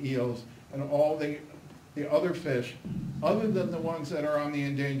herring and the eels and all the other fish, other than the ones that are on the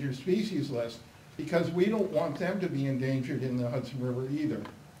endangered species list? Because we don't want them to be endangered in the Hudson River either.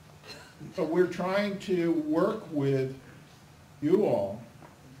 So we're trying to work with you all,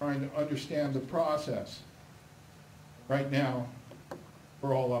 trying to understand the process. Right now,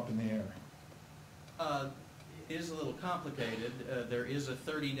 we're all up in the air. It is a little complicated. There is a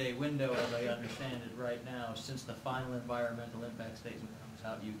 30-day window, as I understand it right now, since the final environmental impact statement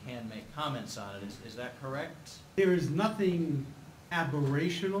comes out, you can make comments on it. Is that correct? There is nothing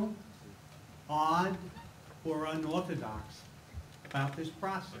aberrational, odd, or unorthodox about this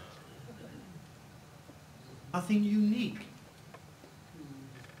process. Nothing unique to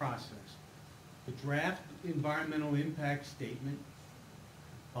this process. The draft environmental impact statement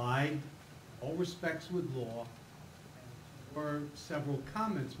applied all respects with law, or several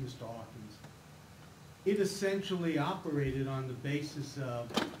comments, Mr. Hawkins. It essentially operated on the basis of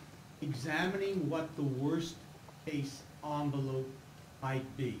examining what the worst case envelope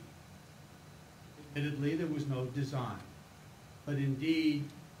might be. Admittedly, there was no design, but indeed,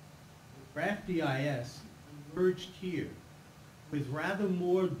 the draft DIS emerged here with rather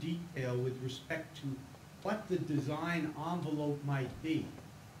more detail with respect to what the design envelope might be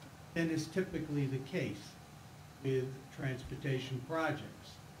than is typically the case with transportation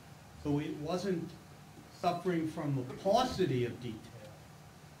projects. So it wasn't suffering from a paucity of detail.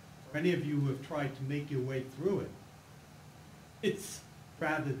 For any of you who have tried to make your way through it, it's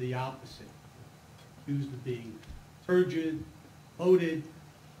rather the opposite. Accused of being turgid, loaded,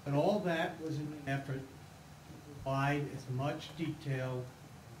 but all that was an effort to provide as much detail,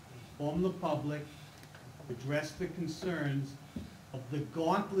 inform the public, address the concerns of the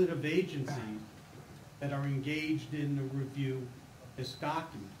gauntlet of agencies that are engaged in the review of this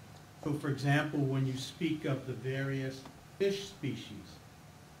document. So, for example, when you speak of the various fish species,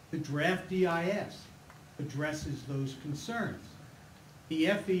 the draft DIS addresses those concerns. The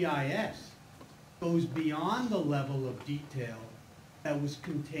FEIS goes beyond the level of detail that was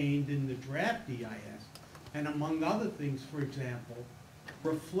contained in the draft DIS, and among other things, for example,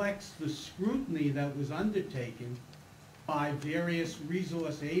 reflects the scrutiny that was undertaken by various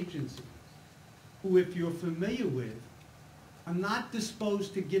resource agencies, who, if you're familiar with, are not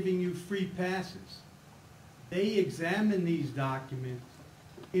disposed to giving you free passes. They examine these documents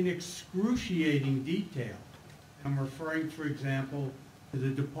in excruciating detail. I'm referring, for example, to the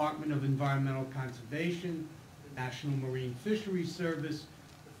Department of Environmental Conservation, the National Marine Fisheries Service,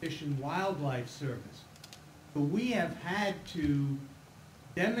 the Fish and Wildlife Service. But we have had to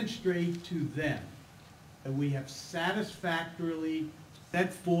demonstrate to them that we have satisfactorily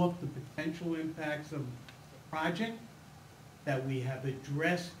set forth the potential impacts of the project, that we have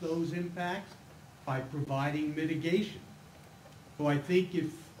addressed those impacts by providing mitigation. So I think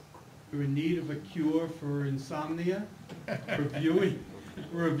if you're in need of a cure for insomnia,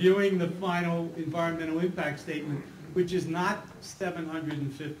 reviewing the final environmental impact statement, which is not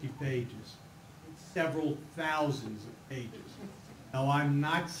 750 pages, it's several thousands of pages. Now, I'm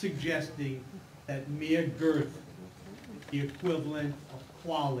not suggesting that mere girth is the equivalent of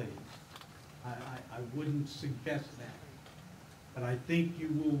quality. I wouldn't suggest that. But I think you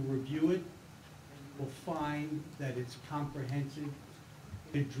will review it, will find that it's comprehensive.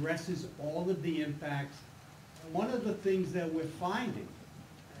 It addresses all of the impacts. One of the things that we're finding,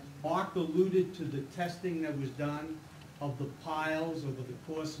 Mark alluded to the testing that was done of the piles over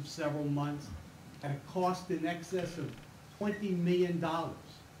the course of several months at a cost in excess of $20 million.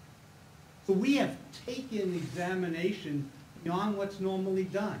 So we have taken examination beyond what's normally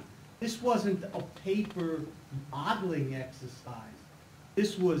done. This wasn't a paper modeling exercise.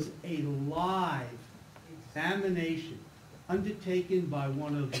 This was a live examination undertaken by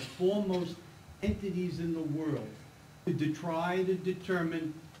one of the foremost entities in the world to try to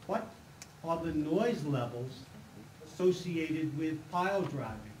determine what are the noise levels associated with pile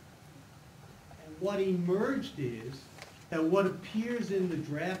driving. And what emerged is that what appears in the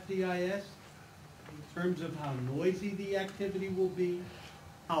draft EIS in terms of how noisy the activity will be,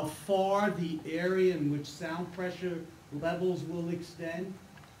 how far the area in which sound pressure levels will extend,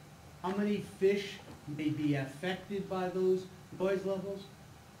 how many fish may be affected by those noise levels,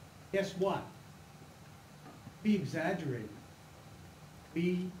 guess what? We exaggerated.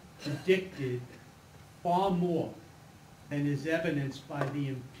 We predicted far more than is evidenced by the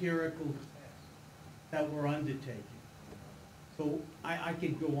empirical tests that we're undertaking. So I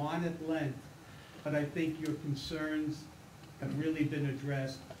could go on at length, but I think your concerns have really been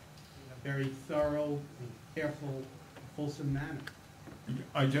addressed in a very thorough and careful, fulsome manner.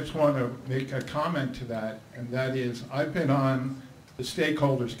 I just want to make a comment to that, and that is, I've been on the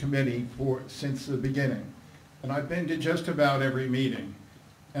stakeholders committee since the beginning, and I've been to just about every meeting,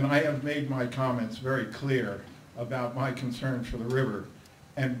 and I have made my comments very clear about my concerns for the river.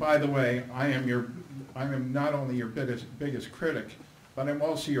 And by the way, I am not only your biggest critic, but I'm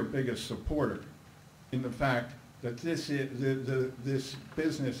also your biggest supporter in the fact that this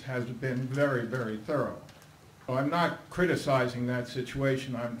business has been very, very thorough. So I'm not criticizing that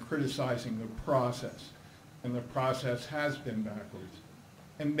situation, I'm criticizing the process. And the process has been backwards.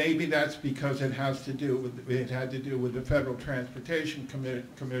 And maybe that's because it had to do with the Federal Transportation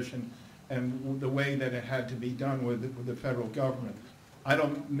Commission and the way that it had to be done with the federal government. I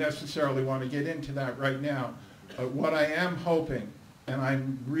don't necessarily want to get into that right now, but what I am hoping, and I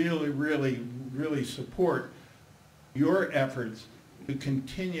really support your efforts to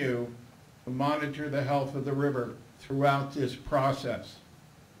continue to monitor the health of the river throughout this process,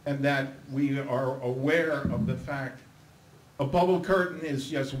 and that we are aware of the fact a bubble curtain is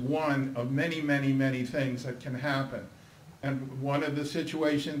just one of many, many, many things that can happen. And one of the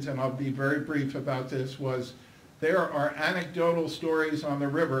situations, and I'll be very brief about this, was there are anecdotal stories on the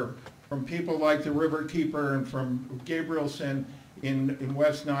river from people like the river keeper and from Gabrielson in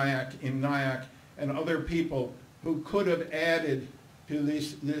West Nyack, and other people who could have added to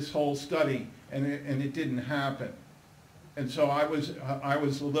this whole study, and it didn't happen. And so I was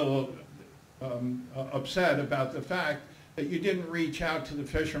a little upset about the fact that you didn't reach out to the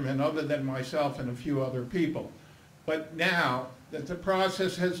fishermen other than myself and a few other people. But now that the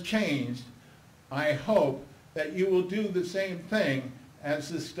process has changed, I hope that you will do the same thing as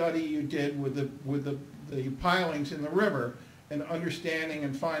the study you did with the pilings in the river, and understanding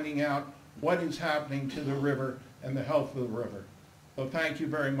and finding out what is happening to the river and the health of the river. So thank you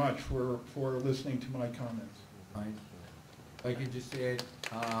very much for listening to my comments. Right. If I could just add,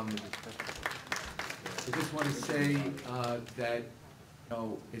 I just want to say that,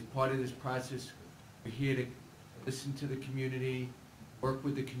 as part of this process, we're here to listen to the community, work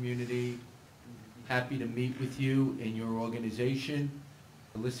with the community, happy to meet with you and your organization,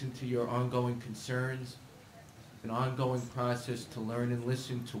 to listen to your ongoing concerns. It's an ongoing process to learn and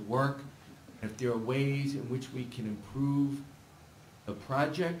listen, to work. If there are ways in which we can improve the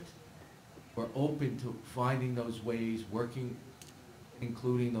project, we're open to finding those ways, working,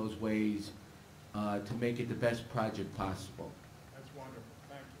 including those ways, to make it the best project possible. That's wonderful.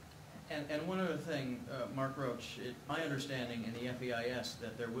 Thank you. And one other thing, Mark Roach, my understanding in the FEIS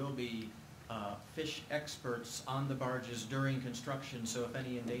that there will be fish experts on the barges during construction, so if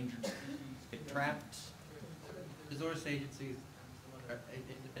any endangered species get trapped. Resource agencies,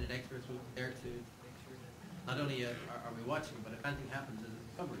 independent experts will be there to make sure that not only are we watching, but if anything happens, there's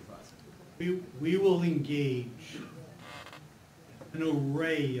a recovery process. We will engage an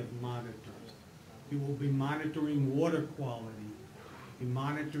array of monitors. We will be monitoring water quality, be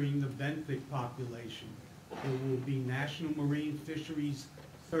monitoring the benthic population. There will be National Marine Fisheries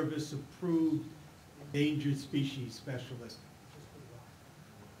Service approved endangered species specialist.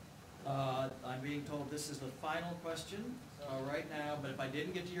 I'm being told this is the final question right now, but if I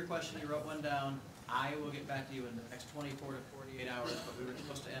didn't get to your question, you wrote one down, I will get back to you in the next 24 to 48 hours, but we were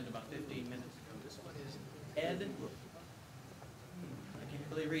supposed to end about 15 minutes ago. This one is Ed, I can't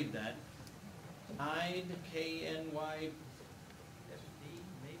really read that, KNY, maybe?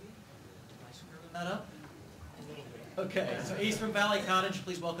 Am I screwing that up? Okay, so he's from Valley Cottage,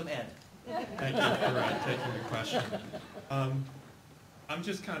 please welcome Ed. Thank you for taking the question. I'm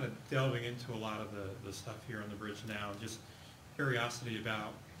just kind of delving into a lot of the stuff here on the bridge now. Just curiosity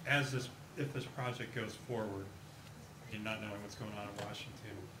about if this project goes forward, and not knowing what's going on in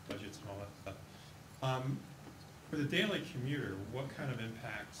Washington, budgets and all that stuff. For the daily commuter, what kind of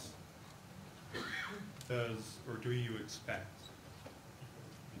impacts does or do you expect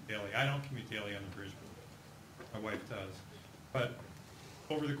daily? I don't commute daily on the bridge, but my wife does. But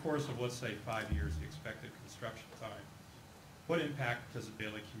over the course of, let's say, 5 years, the expected construction time, what impact does a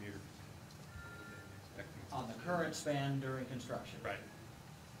daily commuter expect? On the current span during construction? Right.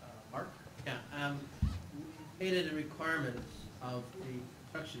 Mark? Yeah, we made it a requirement of the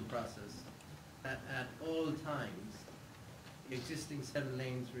construction process that at all times, the existing 7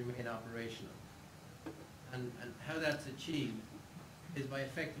 lanes remain operational. And how that's achieved is by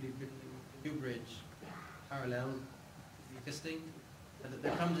effectively building a new bridge parallel to the existing, and that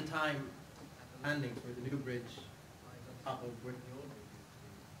there comes a time at the landings where the new bridge lies on top of where the old bridge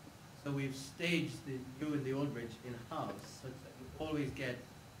is. So we've staged the new and the old bridge in-house such that we always get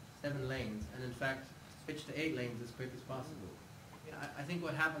 7 lanes, and in fact, switch to 8 lanes as quick as possible. I think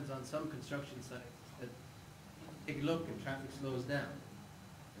what happens on some construction sites is that you take a look and traffic slows down.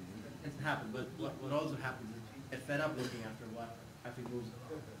 It tends to happen, but what also happens is you get fed up looking after a while, traffic moves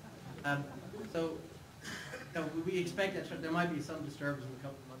on. So we expect that there might be some disturbance in a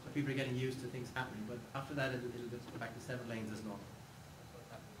couple of months, where people are getting used to things happening, but after that it'll just go back to 7 lanes as normal.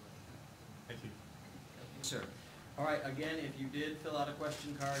 Thank you. Sir. All right, again, if you did fill out a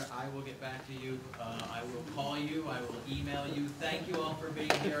question card, I will get back to you. I will call you. I will email you. Thank you all for being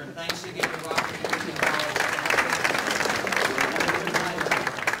here, and thanks again to Rockland Community College.